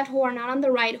on the left, who are not on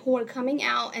the right, who are coming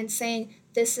out and saying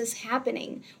this is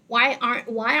happening. Why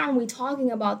aren't we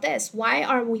talking about this? Why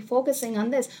are we focusing on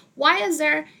this? Why is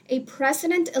there a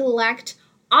president-elect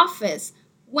office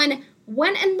when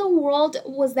in the world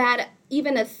was that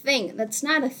even a thing? That's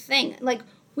not a thing. Like,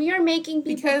 we are making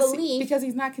people believe because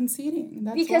he's not conceding.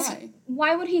 That's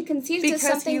why would he concede to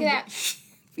something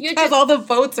because all the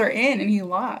votes are in and he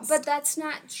lost. But that's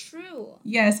not true.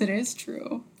 Yes, it is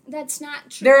true. That's not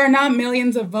true. There are not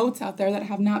millions of votes out there that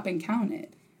have not been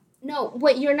counted. No,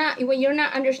 what you're not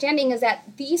understanding is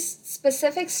that these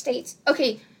specific states.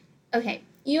 Okay,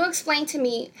 you explain to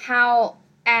me how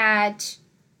at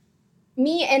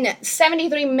me and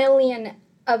 73 million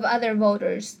of other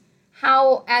voters,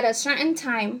 how at a certain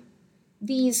time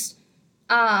these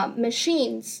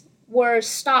machines were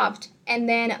stopped and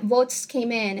then votes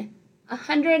came in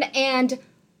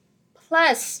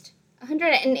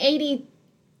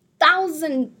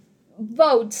 180,000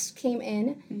 votes came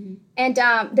in, and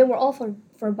they were all for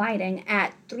Biden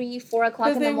at 3-4 o'clock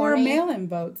in the morning. Because they were mail-in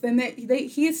votes, and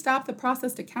he stopped the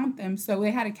process to count them, so they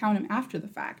had to count them after the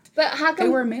fact. But how come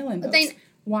they were mail-in votes?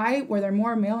 Why were there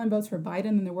more mail-in votes for Biden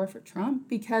than there were for Trump?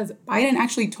 Because Biden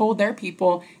actually told their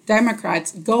people,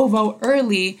 Democrats, go vote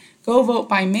early, go vote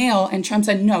by mail, and Trump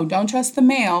said, no, don't trust the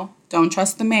mail. Don't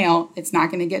trust the mail. It's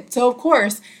not going to get... So, of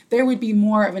course, there would be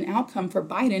more of an outcome for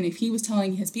Biden if he was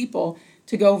telling his people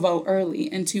to go vote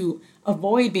early and to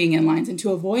avoid being in lines and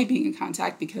to avoid being in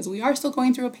contact, because we are still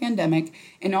going through a pandemic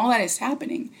and all that is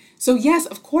happening. So, yes,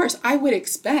 of course, I would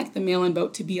expect the mail-in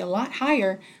vote to be a lot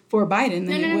higher for Biden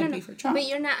than it would be for Trump. But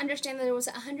you're not understanding that there was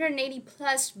 180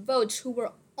 plus votes who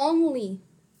were only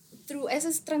through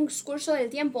ese transcurso del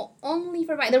tiempo, only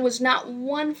for Biden. There was not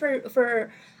one for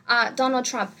Donald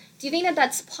Trump. Do you think that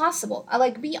that's possible?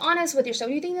 Be honest with yourself.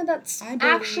 Do you think that that's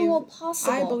possible?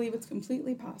 I believe it's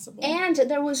completely possible. And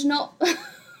there was no...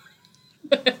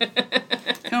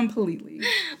 Completely.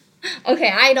 Okay,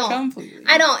 I don't. Completely.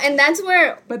 I don't, and that's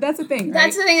where... But that's the thing, right?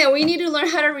 That's the thing, that we need to learn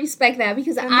how to respect that,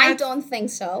 because I don't think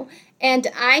so. And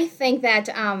I think that,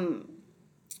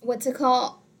 what's it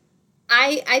called?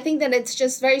 I think that it's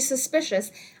just very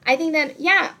suspicious. I think that,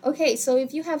 yeah, okay, so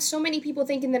if you have so many people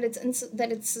thinking that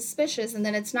it's suspicious and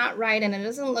that it's not right and it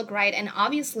doesn't look right, and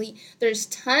obviously there's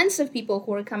tons of people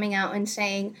who are coming out and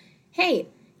saying, hey,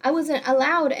 I wasn't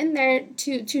allowed in there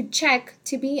to check,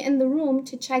 to be in the room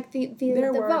to check the votes.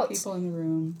 There were people in the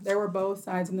room. There were both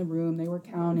sides in the room. They were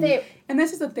counting. And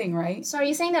this is the thing, right? So are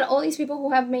you saying that all these people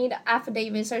who have made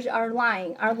affidavits are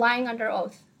lying under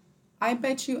oath? I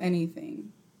bet you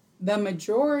anything. The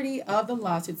majority of the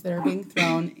lawsuits that are being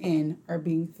thrown in are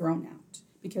being thrown out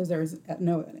because there is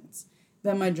no evidence.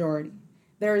 The majority.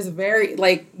 There's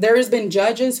been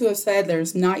judges who have said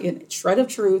there's not a shred of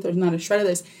truth, there's not a shred of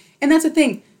this. And that's the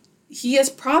thing. He is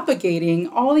propagating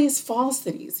all these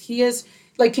falsities. He is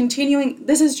continuing.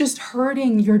 This is just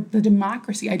hurting the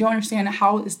democracy. I don't understand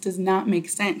how this does not make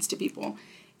sense to people.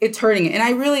 It's hurting it. And I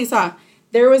really saw,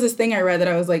 there was this thing I read that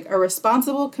I was like, a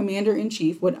responsible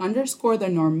commander-in-chief would underscore the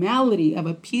normality of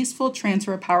a peaceful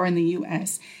transfer of power in the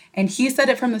U.S. And he said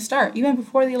it from the start, even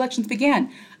before the elections began.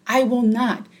 I will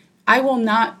not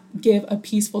give a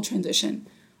peaceful transition.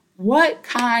 What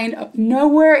kind of...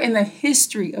 Nowhere in the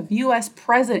history of U.S.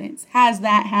 presidents has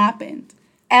that happened.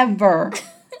 Ever.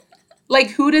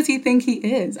 Who does he think he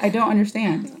is? I don't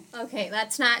understand. Okay,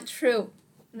 that's not true.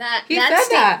 He said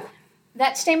that.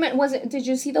 That statement was. Did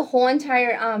you see the whole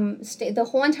entire the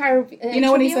whole entire? You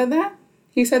know when he said that?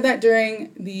 He said that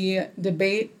during the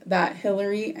debate that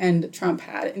Hillary and Trump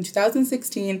had in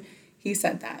 2016. He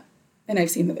said that, and I've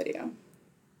seen the video.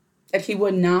 That he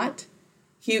would not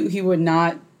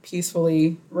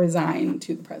peacefully resign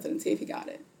to the presidency if he got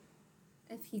it.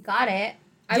 If he got it,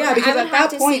 because at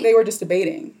that point they were just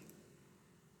debating,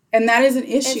 and that is an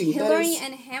issue. If Hillary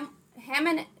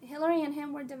and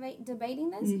him were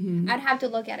debating this, mm-hmm. I'd have to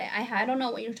look at it. I don't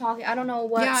know what you're talking. I don't know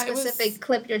what specific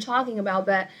clip you're talking about,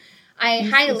 but I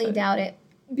highly doubt it.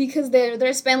 Because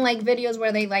there's been, like, videos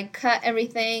where they, like, cut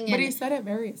everything. But he said it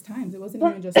various times. It wasn't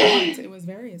even just once. It was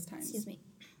various times. Excuse me.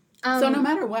 So no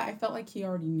matter what, I felt like he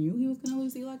already knew he was going to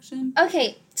lose the election.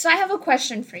 Okay, so I have a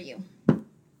question for you.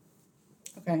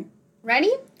 Okay.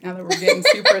 Ready? Now that we're getting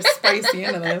super spicy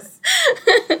into this.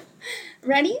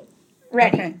 Ready?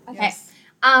 Ready. Okay. Yes.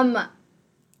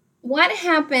 What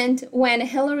happened when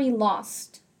Hillary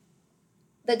lost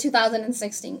the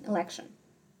 2016 election?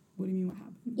 What do you mean what happened?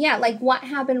 Yeah, like what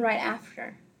happened right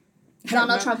after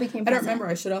Donald Trump became president? I don't remember.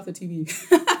 I shut off the TV.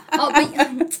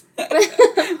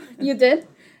 But you did?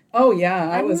 Oh yeah,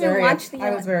 I was very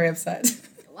upset.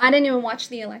 I didn't even watch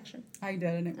the election. I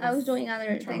did, and it was I was doing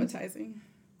other traumatizing. Things.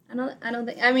 I don't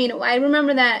think. I mean, I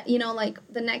remember that like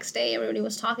the next day everybody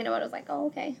was talking about it. I was like, oh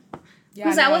okay. Yeah,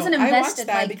 because I wasn't invested. I watched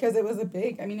that because it was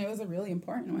it was a really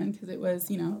important one because it was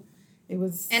it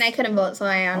was. And I couldn't vote, so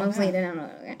I honestly didn't know.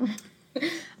 Okay.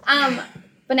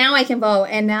 But now I can vote,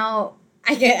 and now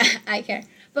I care.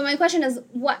 But my question is,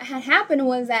 what had happened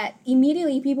was that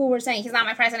immediately people were saying, he's not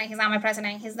my president, he's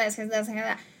this, he's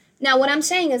that. Now, what I'm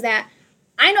saying is that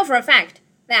I know for a fact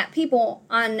that people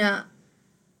on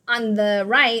the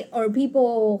right or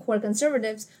people who are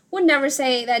conservatives would never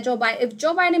say that if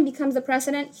Joe Biden becomes the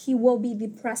president, he will be the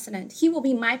president. He will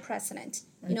be my president,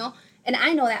 right. And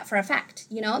I know that for a fact,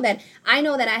 that I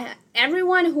know that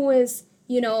everyone who is,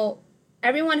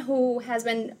 everyone who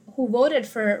voted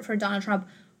for Donald Trump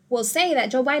will say that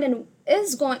Joe Biden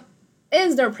is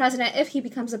their president if he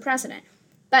becomes the president.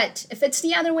 But if it's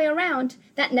the other way around,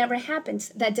 that never happens.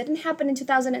 That didn't happen in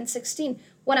 2016.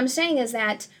 What I'm saying is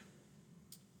that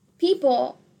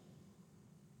people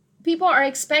are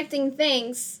expecting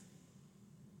things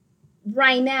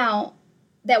right now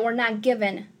that were not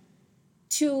given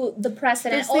to the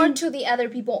president or to the other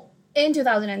people in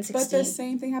 2016. But the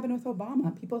same thing happened with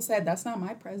Obama. People said, that's not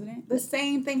my president. The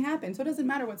same thing happened. So it doesn't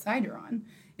matter what side you're on.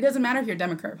 It doesn't matter if you're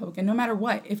Democrat or Republican. No matter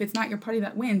what, if it's not your party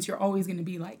that wins, you're always going to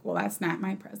be like, well, that's not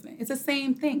my president. It's the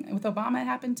same thing. And with Obama, it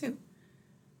happened too.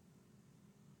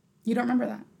 You don't remember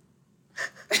that?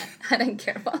 I didn't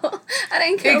care about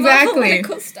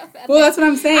political stuff. Well, that's what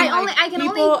I'm saying.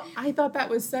 I thought that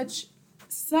was such,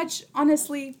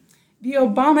 honestly, the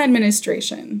Obama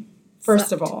administration,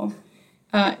 first of all.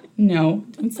 No,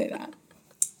 don't say that.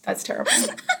 That's terrible.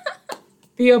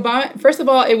 First of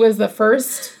all, it was the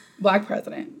first Black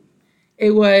president.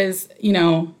 It was,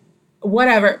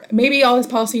 whatever. Maybe all his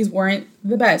policies weren't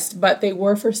the best, but they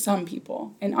were for some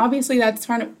people. And obviously that's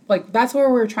where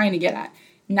we're trying to get at.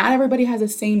 Not everybody has the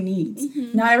same needs.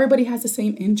 Mm-hmm. Not everybody has the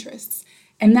same interests.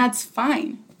 And that's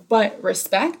fine. But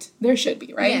respect, there should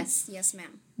be, right? Yes,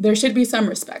 ma'am. There should be some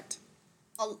respect.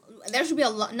 There should be a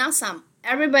lot, not some.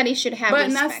 Everybody should have respect.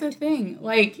 And that's the thing.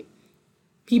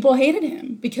 People hated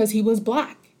him because he was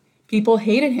Black. People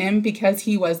hated him because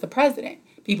he was the president.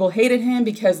 People hated him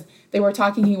because they were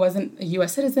talking he wasn't a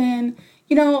U.S. citizen.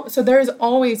 So there's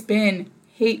always been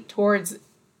hate towards,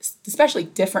 especially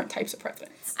different types of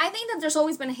presidents. I think that there's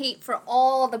always been hate for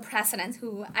all the presidents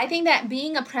I think that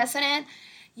being a president,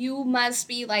 you must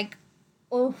be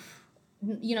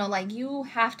you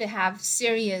have to have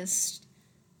serious,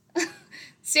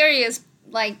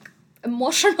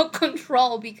 emotional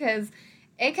control because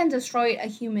it can destroy a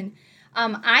human.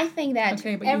 I think that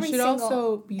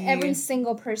every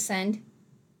single person.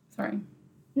 Sorry.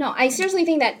 No, I seriously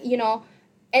think that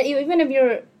even if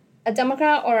you're a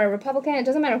Democrat or a Republican, it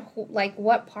doesn't matter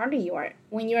what party you are.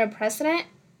 When you're a president,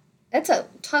 it's a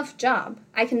tough job.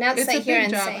 I cannot sit here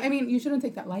and say. I mean, you shouldn't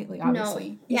take that lightly.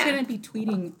 Obviously, you shouldn't be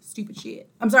tweeting stupid shit.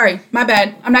 I'm sorry, my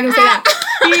bad. I'm not gonna say that.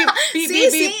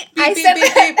 I said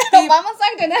that. Obama's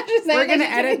We're gonna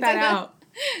edit that out.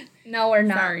 No, we're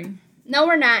not. Sorry. No,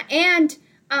 we're not. And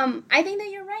I think that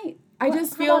you're right. I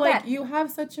just feel like you have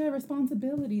such a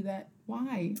responsibility that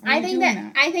why? I think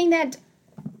that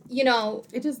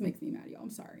it just makes me mad, y'all. I'm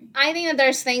sorry. I think that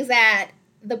there's things that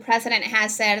the president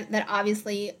has said that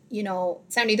obviously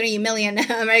 73 million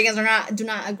Americans do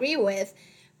not agree with,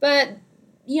 but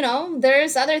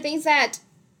there's other things that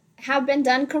have been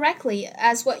done correctly,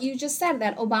 as what you just said,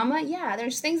 that Obama, yeah,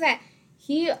 there's things that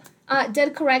he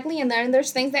did correctly, and then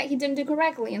there's things that he didn't do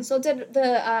correctly, and so did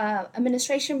the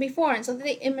administration before, and so did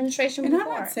the administration and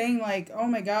before. I'm not saying like, oh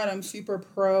my God, I'm super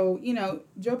pro. You know,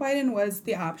 Joe Biden was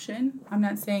the option. I'm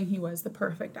not saying he was the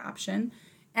perfect option.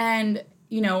 And,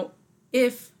 you know,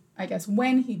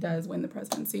 when he does win the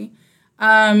presidency,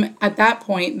 at that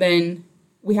point, then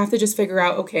we have to just figure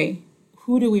out, okay,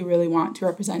 who do we really want to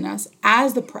represent us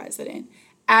as the president,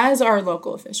 as our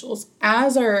local officials,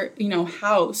 as our, you know,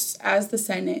 House, as the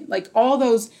Senate, like all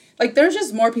those, like there's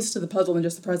just more pieces to the puzzle than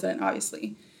just the president,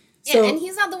 obviously. Yeah, and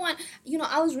he's not the one, you know,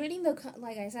 I was reading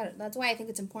like I said, that's why I think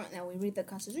it's important that we read the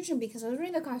Constitution, because I was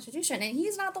reading the Constitution, and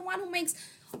he's not the one who makes,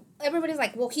 everybody's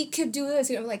like, well, he could do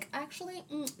this. I'm like, actually,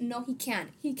 no, he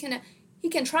can't. He can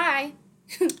try.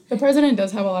 The president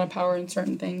does have a lot of power in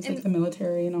certain things, like the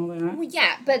military and all that. Well,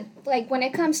 yeah, but like when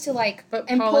it comes to like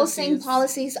imposing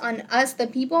policies on us, the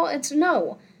people, it's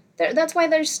no. That's why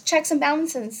there's checks and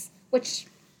balances, which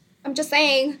I'm just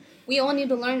saying we all need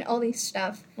to learn all these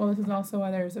stuff. Well, this is also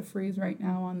why there's a freeze right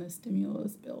now on the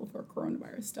stimulus bill for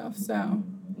coronavirus stuff. So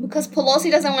because Pelosi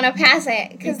doesn't want to pass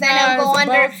it, because then it'll go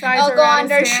under and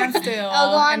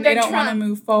they don't want to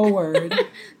move forward.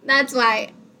 That's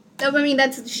why. I mean,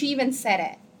 she even said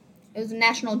it. It was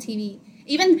national TV.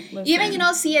 Even you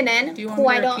know, CNN. Do you want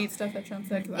me to repeat stuff that Trump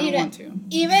said? Because I don't want to.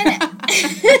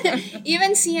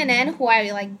 Even CNN, who I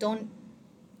like don't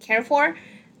care for,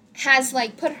 has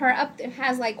like put her up.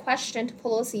 Has like questioned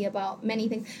Pelosi about many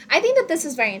things. I think that this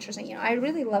is very interesting. You know, I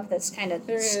really love this kind of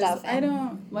stuff. I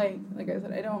don't like I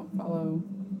said, I don't follow.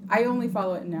 I only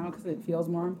follow it now because it feels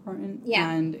more important.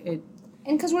 Yeah.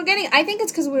 And because I think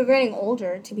it's because we're getting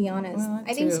older, to be honest. Well,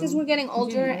 I think it's because we're getting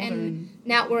older, and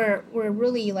now we're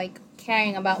really, like,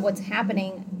 caring about what's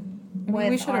happening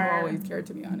we should have always cared,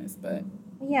 to be honest, but...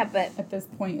 Yeah, but... At this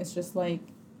point, it's just, like,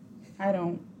 I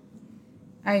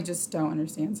just don't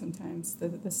understand sometimes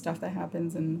the stuff that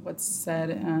happens and what's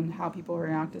said and how people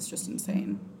react is just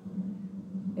insane.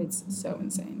 It's so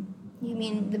insane. You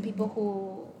mean the people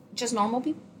who... Just normal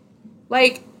people?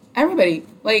 Like... Everybody,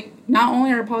 like, not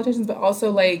only our politicians, but also,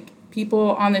 like,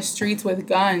 people on the streets with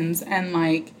guns and,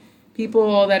 like,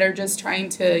 people that are just trying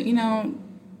to, you know,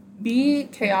 be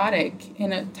chaotic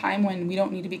in a time when we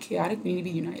don't need to be chaotic, we need to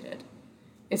be united.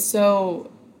 It's so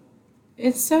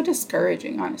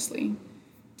discouraging, honestly,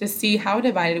 to see how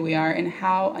divided we are and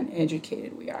how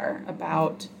uneducated we are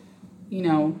about, you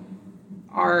know,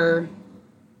 our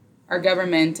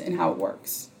government and how it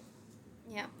works.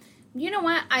 You know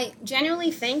what? I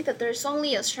genuinely think that there's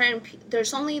only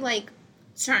like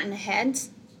certain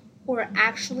heads who are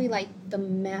actually like the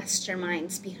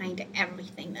masterminds behind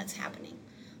everything that's happening.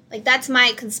 Like that's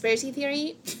my conspiracy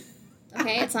theory.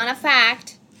 Okay, it's not a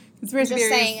fact. Conspiracy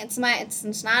theory. I'm just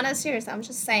saying it's not as serious. I'm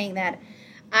just saying that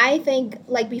I think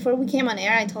like before we came on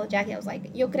air, I told Jackie, I was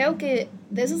like, yo creo que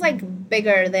this is like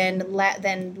bigger than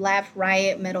left,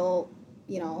 right, middle,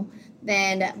 you know,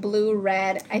 than blue,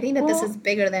 red. I think that this is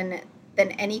bigger than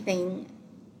anything,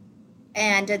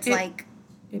 and it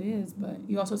is, but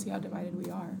you also see how divided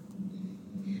we are.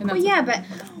 Well, yeah, but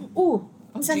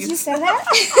since you said that,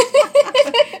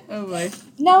 oh boy.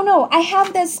 No, I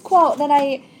have this quote that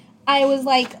I was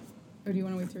like. Or do you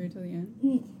want to wait to read till the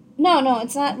end? No,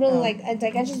 it's not really I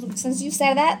just since you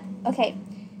said that, okay,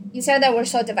 you said that we're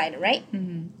so divided, right?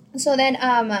 Mm-hmm. So then,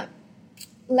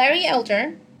 Larry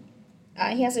Elder.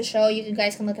 He has a show. You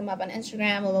guys can look him up on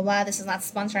Instagram, blah, blah, blah. This is not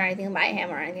sponsored or anything by him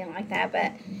or anything like that.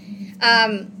 But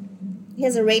he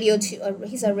has a radio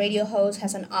he's a radio host,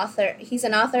 he's an author,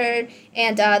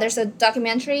 and there's a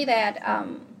documentary that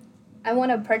I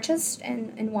want to purchase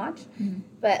and watch. Mm-hmm.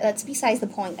 But that's besides the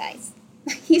point, guys.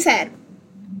 He said,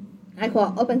 I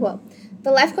quote, open quote,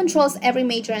 "The left controls every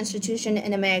major institution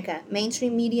in America.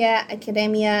 Mainstream media,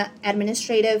 academia,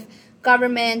 administrative,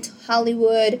 government,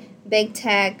 Hollywood, big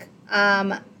tech.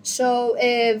 So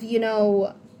if, you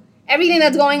know, everything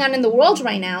that's going on in the world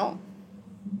right now,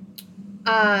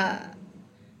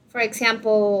 for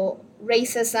example,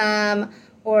 racism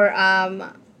or,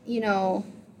 you know,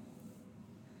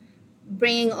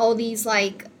 bringing all these,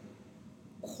 like,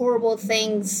 horrible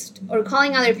things or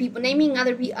calling other people, naming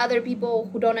other people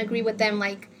who don't agree with them,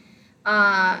 like,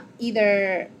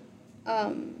 either,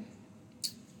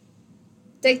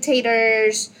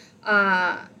 dictators,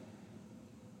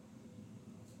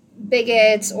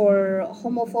 bigots or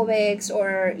homophobics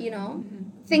or, you know,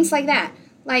 things like that.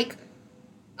 Like,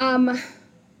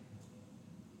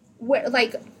 where,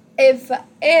 like, if,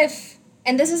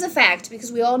 and this is a fact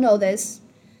because we all know this,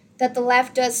 that the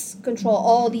left does control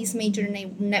all these major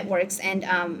networks and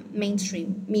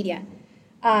mainstream media.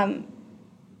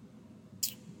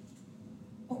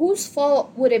 whose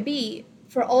fault would it be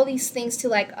for all these things to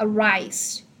like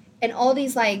arise and all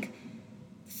these like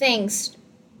things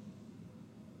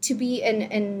to be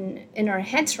in our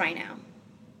heads right now?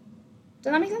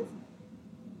 Does that make sense?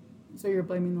 So you're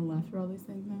blaming the left for all these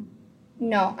things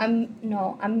now?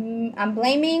 I'm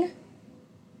blaming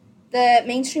the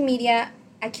mainstream media,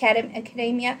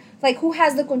 academia. Like, who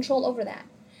has the control over that?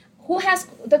 Who has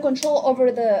the control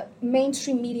over the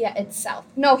mainstream media itself?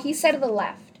 No, he said the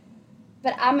left.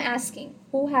 But I'm asking,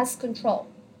 who has control?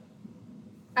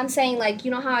 I'm saying, like, you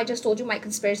know how I just told you my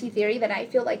conspiracy theory that I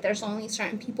feel like there's only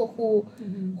certain people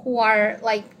who are,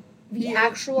 like, the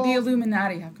actual... The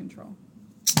Illuminati have control.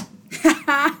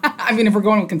 I mean, if we're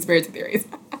going with conspiracy theories.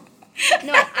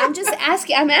 No,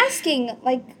 I'm asking,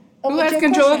 like... Who has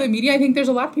control of the media? I think there's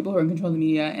a lot of people who are in control of the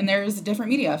media, and there's different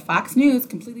media. Fox News,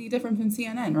 completely different from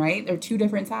CNN, right? They're two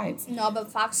different sides. No,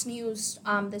 but Fox News,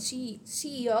 the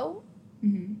CEO,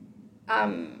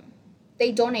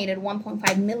 they donated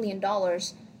 $1.5 million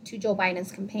to Joe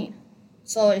Biden's campaign.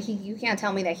 So you can't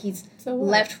tell me that he's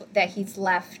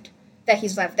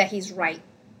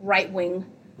right wing.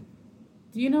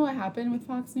 Do you know what happened with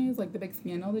Fox News? Like the big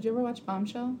scandal? Did you ever watch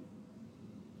Bombshell?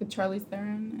 With Charlize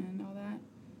Theron and all that?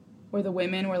 Where the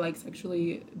women were like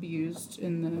sexually abused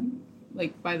in the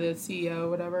by the CEO or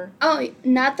whatever. Oh, I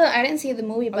didn't see the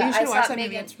movie, but you should I watch saw that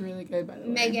movie. It's really good, by the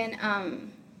way.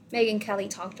 Megyn Kelly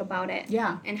talked about it.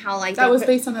 Yeah. And how like that was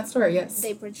based on that story. Yes.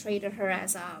 They portrayed her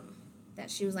as that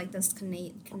she was like this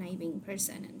conniving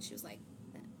person, and she was like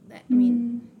that. I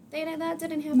mean, that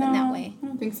didn't happen that way. I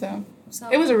don't think so.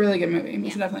 It was a really good movie. We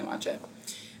should definitely watch it.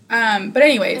 But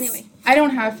anyway, I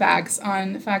don't have facts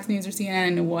on Fox News or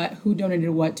CNN and who donated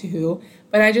what to who,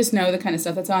 but I just know the kind of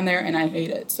stuff that's on there, and I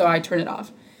hate it, so I turn it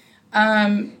off.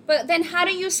 But then how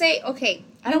do you say, okay...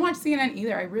 I don't watch CNN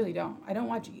either. I really don't. I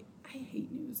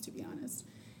hate news, to be honest.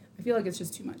 I feel like it's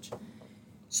just too much.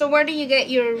 So where do you get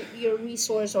your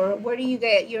resource, or where do you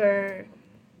get your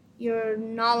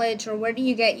knowledge, or where do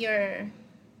you get your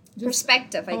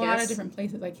perspective, I guess? A lot of different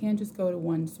places. I can't just go to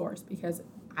one source because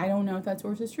I don't know if that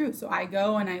source is true. So I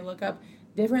go and I look up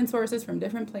different sources from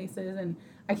different places, and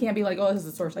I can't be like, oh, this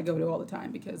is a source I go to all the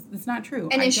time, because it's not true.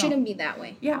 And it shouldn't be that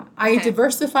way. Yeah. I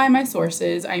diversify my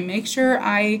sources. I make sure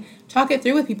I talk it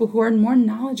through with people who are more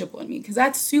knowledgeable than me, because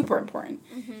that's super important.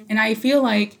 Mm-hmm. And I feel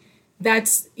like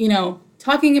that's,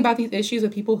 talking about these issues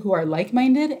with people who are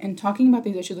like-minded and talking about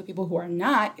these issues with people who are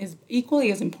not is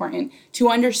equally as important to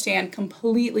understand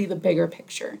completely the bigger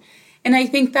picture. And I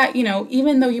think that,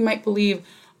 even though you might believe,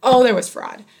 oh, there was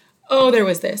fraud, oh, there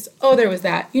was this, oh, there was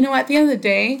that, at the end of the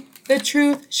day, the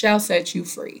truth shall set you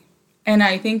free. And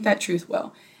I think that truth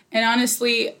will. And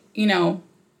honestly,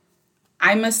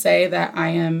 I must say that I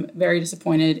am very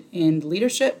disappointed in the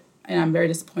leadership, and I'm very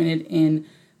disappointed in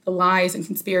the lies and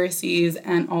conspiracies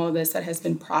and all of this that has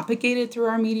been propagated through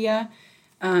our media.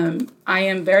 I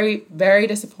am very, very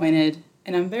disappointed,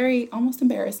 and I'm almost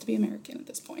embarrassed to be American at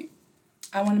this point.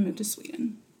 I want to move to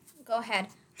Sweden. Go ahead.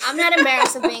 I'm not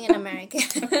embarrassed of being an American.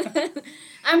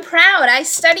 I'm proud. I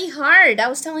study hard. I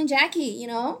was telling Jackie, you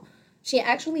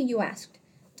asked.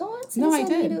 Don't No, I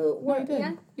did. No, I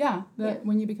did. Yeah,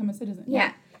 when you become a citizen.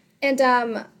 Yeah. And,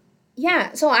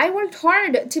 so I worked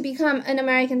hard to become an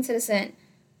American citizen.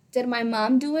 Did my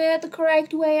mom do it the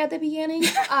correct way at the beginning?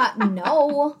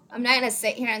 No. I'm not going to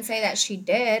sit here and say that she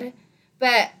did.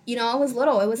 But, I was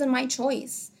little. It wasn't my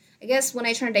choice. I guess when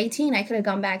I turned 18, I could have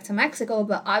gone back to Mexico,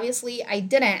 but obviously I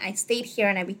didn't. I stayed here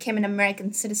and I became an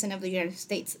American citizen of the United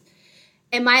States.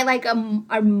 Am I like a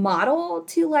model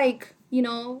to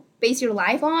base your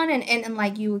life on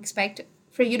and you expect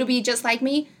for you to be just like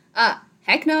me?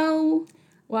 Heck no.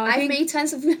 Well, I've made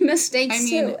tons of mistakes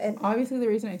too. And obviously the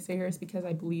reason I stay here is because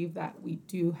I believe that we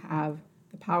do have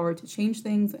the power to change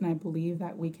things, and I believe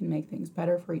that we can make things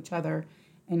better for each other.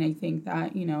 And I think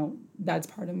that, that's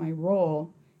part of my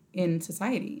role in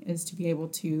society, is to be able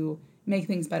to make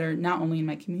things better, not only in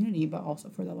my community, but also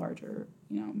for the larger,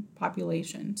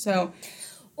 population. So,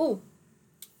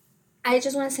 I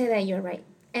just want to say that you're right.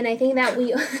 And I think that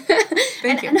we...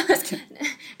 Thank you.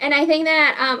 And I think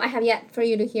that I have yet for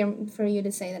you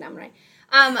to say that I'm right.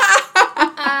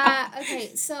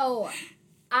 Okay, so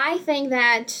I think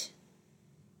that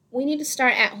we need to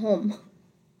start at home.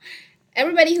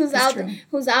 Everybody who's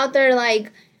out there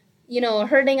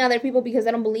hurting other people because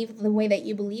they don't believe the way that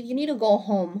you believe, you need to go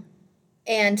home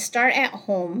and start at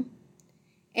home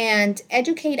and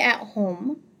educate at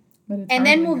home, and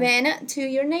then move in to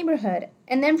your neighborhood,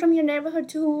 and then from your neighborhood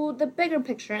to the bigger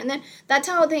picture, and then that's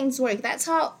how things work. That's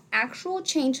how actual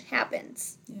change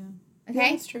happens. Yeah. Okay?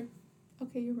 Yeah, that's true.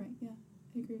 Okay, you're right. Yeah,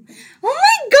 I agree with that. Oh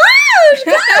my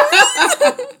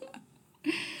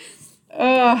gosh!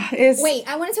 Wait,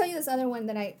 I want to tell you this other one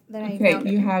that I okay, found.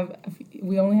 Okay, you have.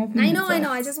 We only have. I know.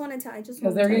 I just want to tell.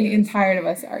 Because they're getting tired of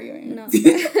us arguing. No.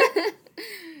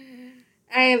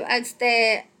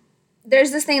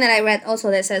 There's this thing that I read also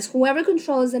that says whoever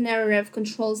controls the narrative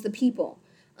controls the people,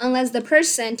 unless the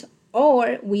person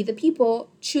or we the people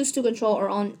choose to control our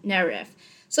own narrative.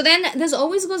 So then this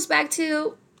always goes back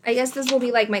to, I guess this will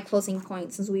be like my closing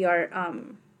point since we are,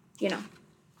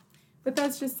 But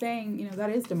that's just saying, that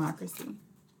is democracy.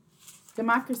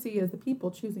 Democracy is the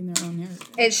people choosing their own narrative.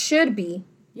 It should be.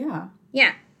 Yeah.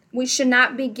 Yeah. We should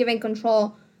not be giving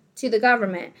control to the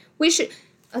government. We should...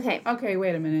 Okay. Okay,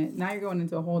 wait a minute. Now you're going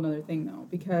into a whole other thing, though,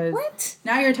 because... What?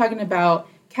 Now you're talking about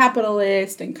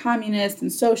capitalist and communist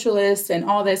and socialist and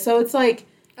all this. So it's like...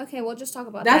 Okay, we'll just talk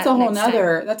about that's a whole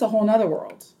nother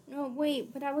world. No,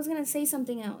 wait, but I was going to say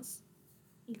something else.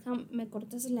 Me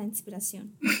cortas la inspiración.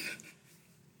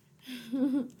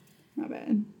 My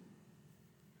bad.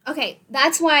 Okay,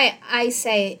 that's why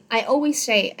I always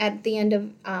say at the end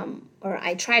of, or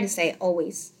I try to say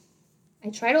always. I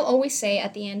try to always say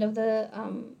at the end of the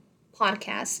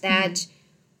podcast that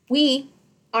we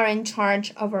are in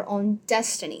charge of our own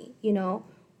destiny,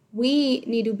 We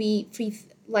need to be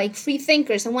free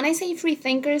thinkers. And when I say free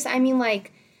thinkers, I mean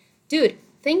dude,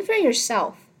 think for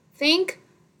yourself. Think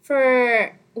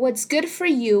for what's good for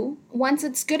you. Once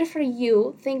it's good for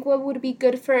you, think what would be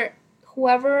good for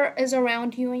whoever is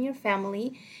around you and your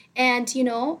family. And,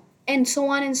 and so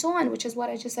on, which is what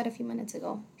I just said a few minutes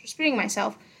ago. Just repeating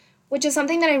myself. Which is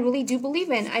something that I really do believe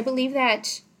in. I believe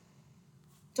that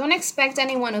don't expect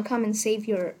anyone to come and save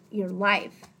your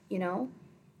life,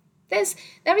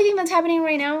 Everything that's happening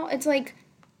right now, it's like,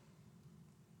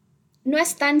 no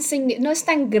es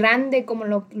tan grande como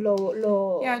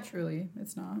lo yeah, truly,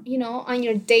 it's not. On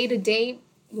your day-to-day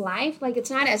life, it's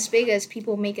not as big as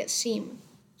people make it seem.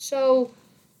 So,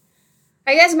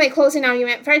 I guess my closing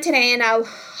argument for today, and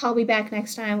I'll be back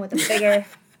next time with a bigger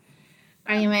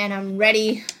argument. I'm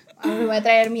ready. Me voy a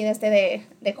traer mi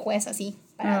de juez así.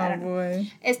 Oh,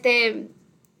 boy.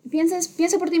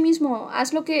 Piensa por ti mismo.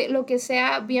 Haz lo que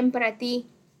sea bien para ti.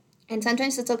 And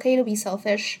sometimes it's okay to be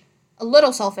selfish. A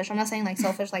little selfish. I'm not saying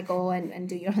selfish, go and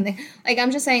do your own thing. I'm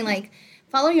just saying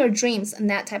follow your dreams and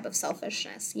that type of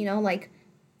selfishness.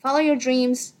 Follow your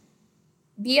dreams.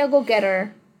 Be a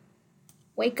go-getter.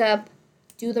 Wake up.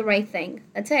 Do the right thing.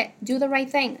 That's it. Do the right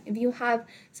thing. If you have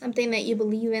something that you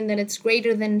believe in that it's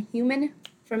greater than human,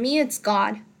 for me, it's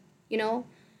God, the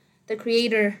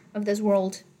creator of this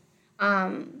world.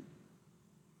 I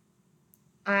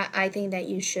think that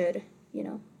you should,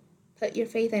 put your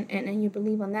faith in and you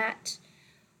believe on that.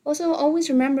 Also, always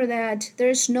remember that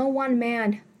there's no one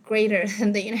man greater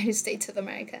than the United States of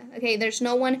America. Okay, there's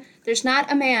not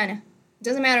a man. It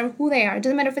doesn't matter who they are. It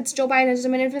doesn't matter if it's Joe Biden. It doesn't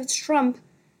matter if it's Trump.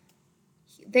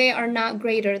 They are not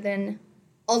greater than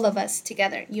all of us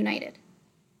together, united.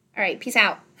 All right, peace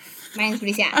out. My name's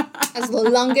Patricia. That was the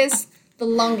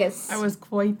longest. That was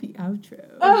quite the outro.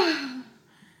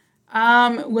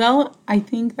 Well, I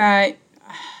think that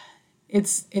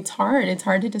it's hard. It's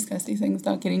hard to discuss these things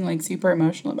without getting super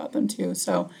emotional about them too.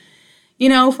 So,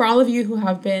 for all of you who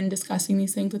have been discussing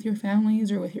these things with your families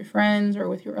or with your friends or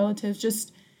with your relatives,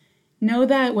 just know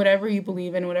that whatever you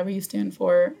believe in, whatever you stand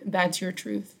for, that's your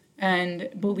truth. And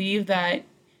believe that,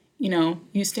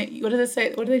 you stand. What does it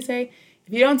say? What do they say?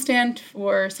 If you don't stand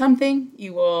for something,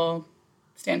 you will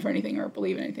stand for anything or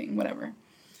believe in anything, whatever.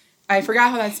 I forgot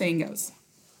how that saying goes.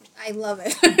 I love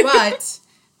it. But,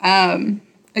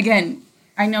 again,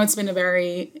 I know it's been a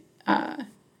very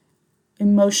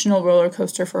emotional roller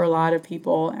coaster for a lot of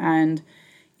people. And,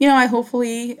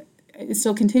 hopefully it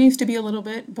still continues to be a little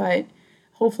bit, but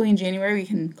hopefully in January we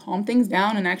can calm things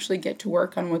down and actually get to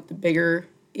work on what the bigger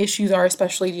issues are,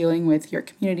 especially dealing with your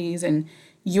communities and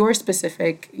your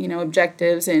specific,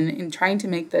 objectives and trying to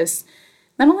make this,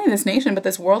 not only this nation, but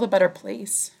this world a better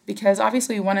place. Because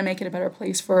obviously we want to make it a better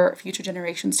place for future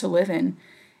generations to live in.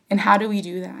 And how do we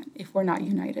do that if we're not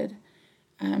united?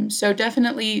 So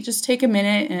definitely just take a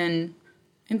minute and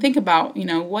think about,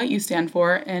 what you stand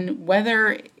for and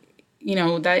whether,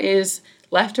 that is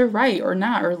left or right or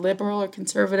not, or liberal or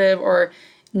conservative or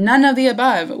none of the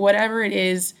above, whatever it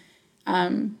is.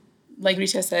 Like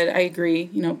Risha said, I agree.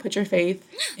 Put your faith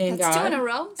in That's God. 2 in a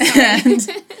row.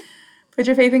 And put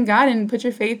your faith in God and put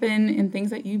your faith in things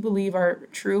that you believe are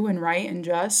true and right and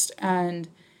just. And,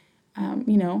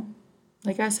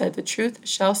 like I said, the truth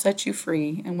shall set you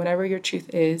free. And whatever your truth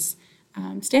is,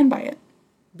 stand by it.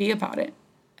 Be about it.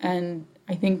 And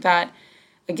I think that,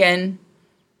 again,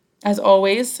 as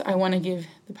always, I want to give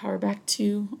the power back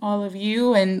to all of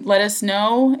you and let us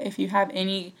know if you have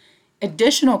any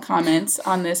additional comments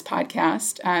on this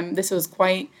podcast. This was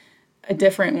quite a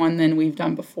different one than we've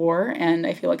done before, and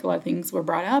I feel like a lot of things were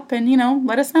brought up, and,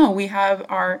 let us know. We have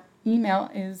our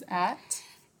email is at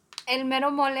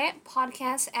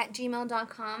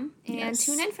elmeromolepodcast@gmail.com, and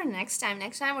tune in for next time.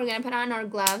 Next time we're going to put on our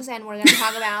gloves, and we're going to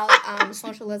talk about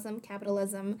socialism,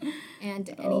 capitalism, and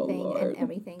anything and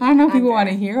everything. I don't know if people want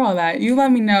to hear all that. You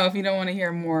let me know if you don't want to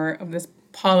hear more of this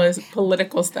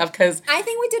political stuff, because I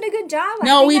think we did a good job. We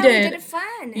did. We did it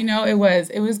fun.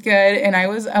 It was good, and I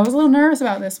was a little nervous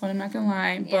about this one. I'm not gonna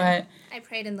lie, but I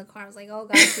prayed in the car. I was like, "Oh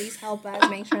God, please help us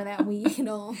make sure that we,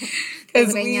 because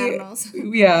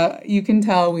you can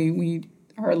tell we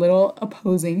are a little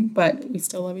opposing, but we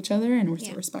still love each other and we're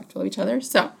still respectful of each other.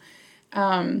 So,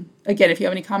 again, if you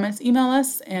have any comments, email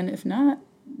us, and if not,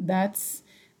 that's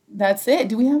it.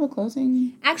 Do we have a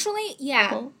closing? Actually, yeah.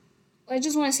 Quote? I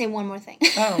just want to say one more thing.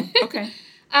 Oh, okay.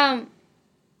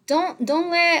 Don't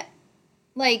let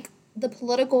the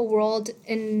political world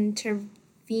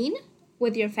intervene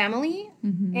with your family,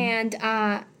 and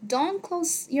don't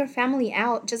close your family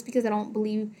out just because they don't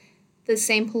believe the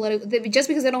same just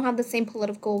because they don't have the same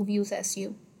political views as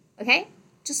you. Okay,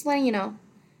 just letting you know.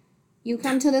 You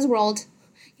come to this world.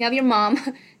 You have your mom.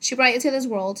 She brought you to this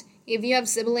world. If you have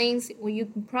siblings, well, you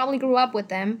probably grew up with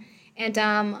them, and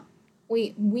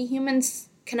we humans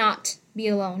cannot be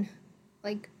alone.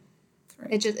 Right.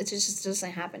 It just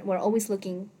doesn't happen. We're always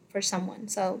looking for someone.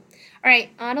 So, all right.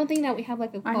 I don't think that we have a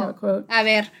quote. I have a quote. A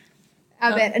ver.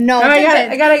 No, I got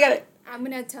it. I'm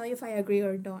gonna tell you if I agree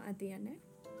or don't at the end.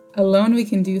 Alone we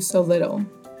can do so little.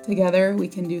 Together we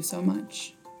can do so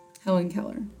much. Helen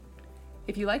Keller.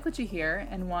 If you like what you hear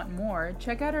and want more,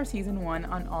 check out our season 1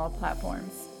 on all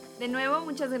platforms. De nuevo,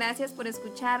 muchas gracias por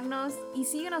escucharnos y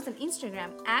síguenos en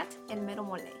Instagram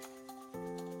 @elmeromole.